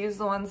always just used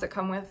the ones that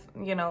come with,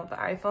 you know, the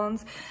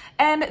iPhones,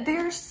 and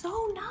they're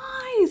so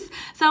nice.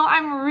 So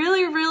I'm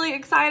really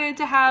excited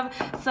to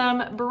have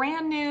some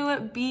brand new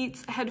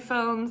Beats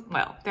headphones.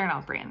 Well, they're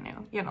not brand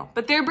new, you know,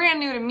 but they're brand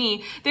new to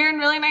me. They're in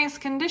really nice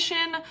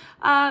condition.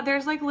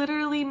 There's like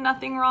literally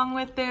nothing wrong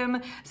with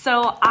them.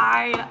 So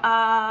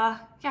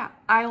yeah,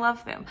 I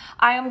love them.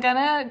 I am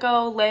gonna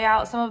go lay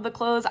out some of the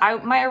clothes.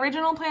 My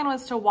original plan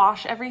was to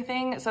wash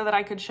everything so that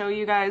I could show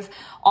you guys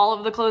all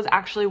of the clothes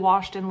actually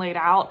washed and laid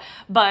out.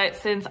 But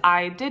since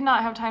I did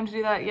not have time to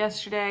do that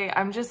yesterday,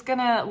 I'm just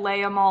gonna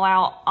lay them all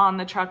out on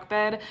the truck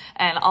bed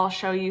and I'll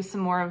show you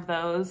some more of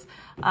those.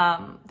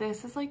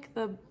 This is like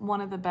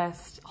one of the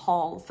best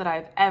hauls that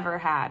I've ever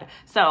had.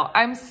 So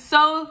I'm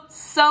so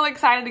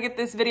excited to get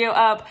this video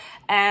up,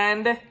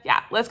 and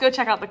yeah, let's go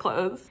check out the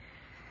clothes.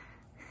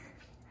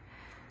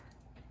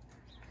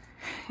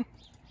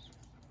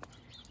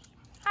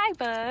 Hi,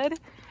 bud.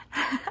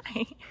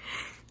 Hi.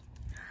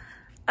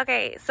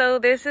 Okay, so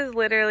this is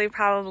literally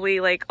probably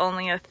like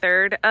only a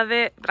third of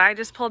it, but I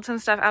just pulled some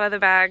stuff out of the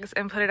bags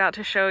and put it out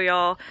to show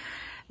y'all.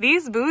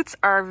 These boots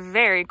are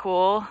very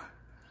cool.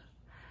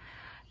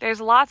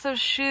 There's lots of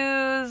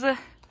shoes,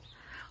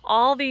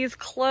 all these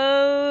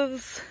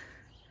clothes,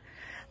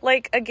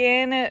 like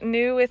again,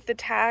 new with the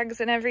tags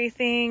and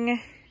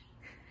everything.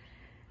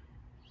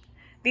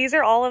 These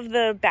are all of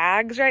the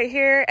bags right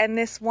here, and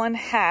this one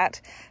hat.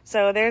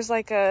 So there's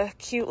like a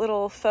cute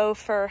little faux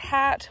fur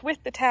hat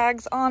with the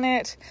tags on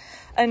it,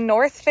 a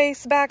North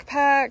Face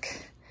backpack.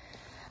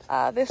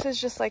 This is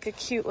just like a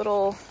cute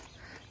little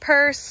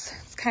purse.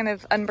 It's kind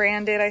of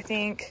unbranded, I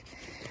think.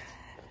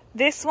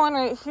 This one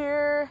right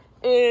here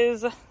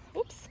is,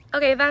 oops.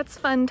 Okay, that's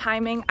fun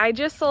timing. I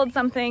just sold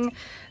something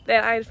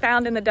that I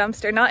found in the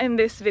dumpster, not in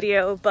this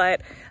video,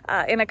 but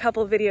in a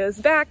couple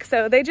videos back.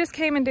 So they just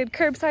came and did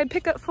curbside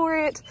pickup for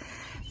it.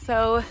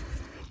 So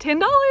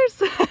 $10.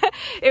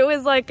 It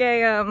was like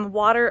a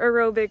water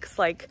aerobics,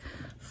 like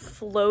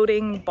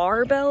floating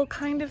barbell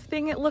kind of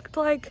thing, it looked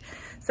like.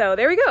 So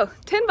there we go,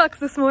 10 bucks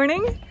this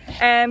morning.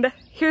 And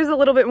here's a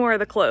little bit more of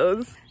the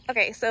clothes.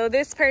 Okay, so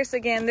this purse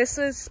again, this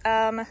was,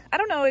 I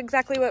don't know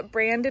exactly what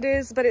brand it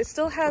is, but it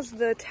still has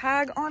the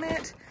tag on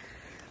it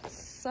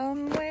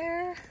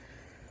somewhere.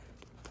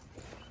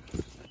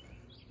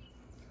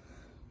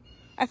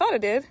 I thought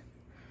it did.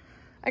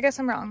 I guess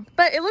I'm wrong,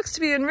 but it looks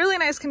to be in really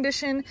nice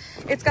condition.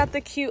 It's got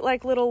the cute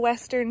like little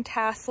Western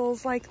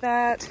tassels like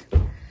that.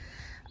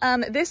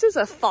 This is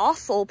a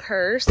Fossil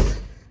purse,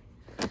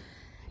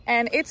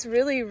 and it's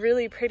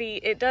really pretty.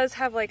 It does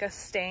have like a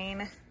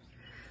stain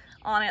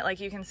on it, like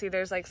you can see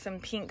there's like some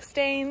pink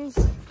stains,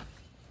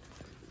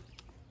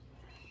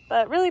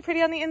 but really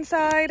pretty on the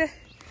inside.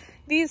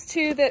 These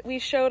two that we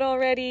showed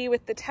already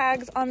with the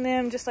tags on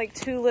them, just like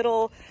two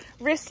little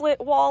wristlet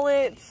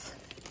wallets.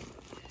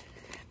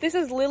 This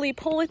is Lily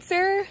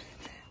Pulitzer,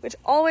 which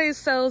always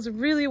sells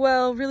really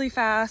well, really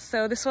fast.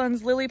 So this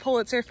one's Lily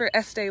Pulitzer for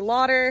Estee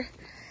Lauder.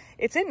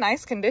 It's in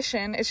nice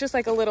condition. It's just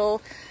like a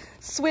little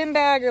swim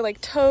bag or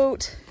like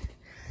tote.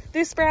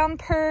 This brown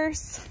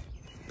purse,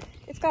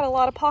 it's got a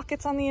lot of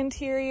pockets on the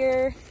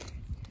interior.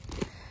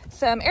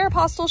 Some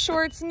Aeropostale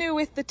shorts, new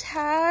with the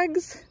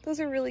tags. Those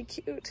are really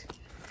cute.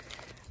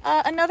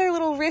 Another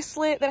little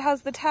wristlet that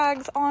has the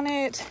tags on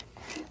it.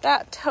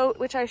 That tote,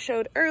 which I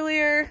showed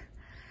earlier.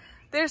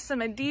 There's some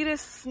Adidas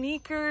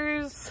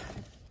sneakers.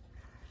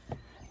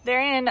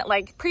 They're in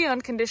like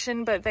pre-owned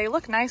condition, but they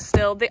look nice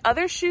still. The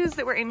other shoes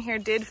that were in here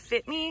did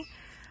fit me.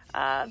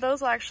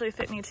 Those will actually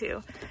fit me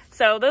too.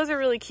 So those are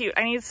really cute.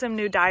 I need some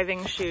new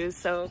diving shoes,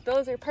 so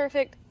those are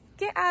perfect.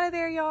 Get out of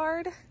there,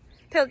 yard.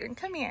 Pilgrim,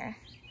 come here.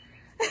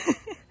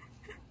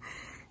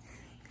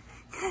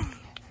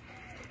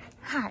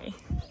 Hi.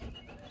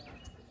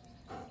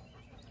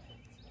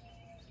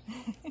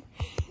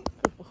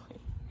 Good boy.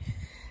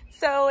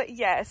 So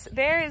yes,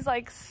 there is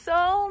like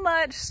so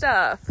much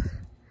stuff.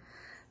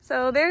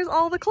 So there's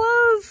all the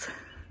clothes.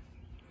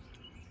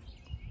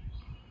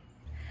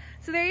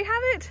 So there you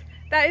have it.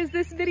 That is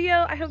this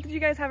video. I hope that you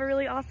guys have a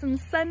really awesome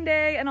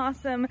Sunday, an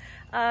awesome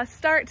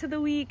start to the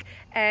week,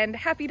 and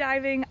happy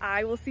diving.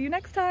 I will see you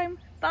next time.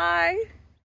 Bye.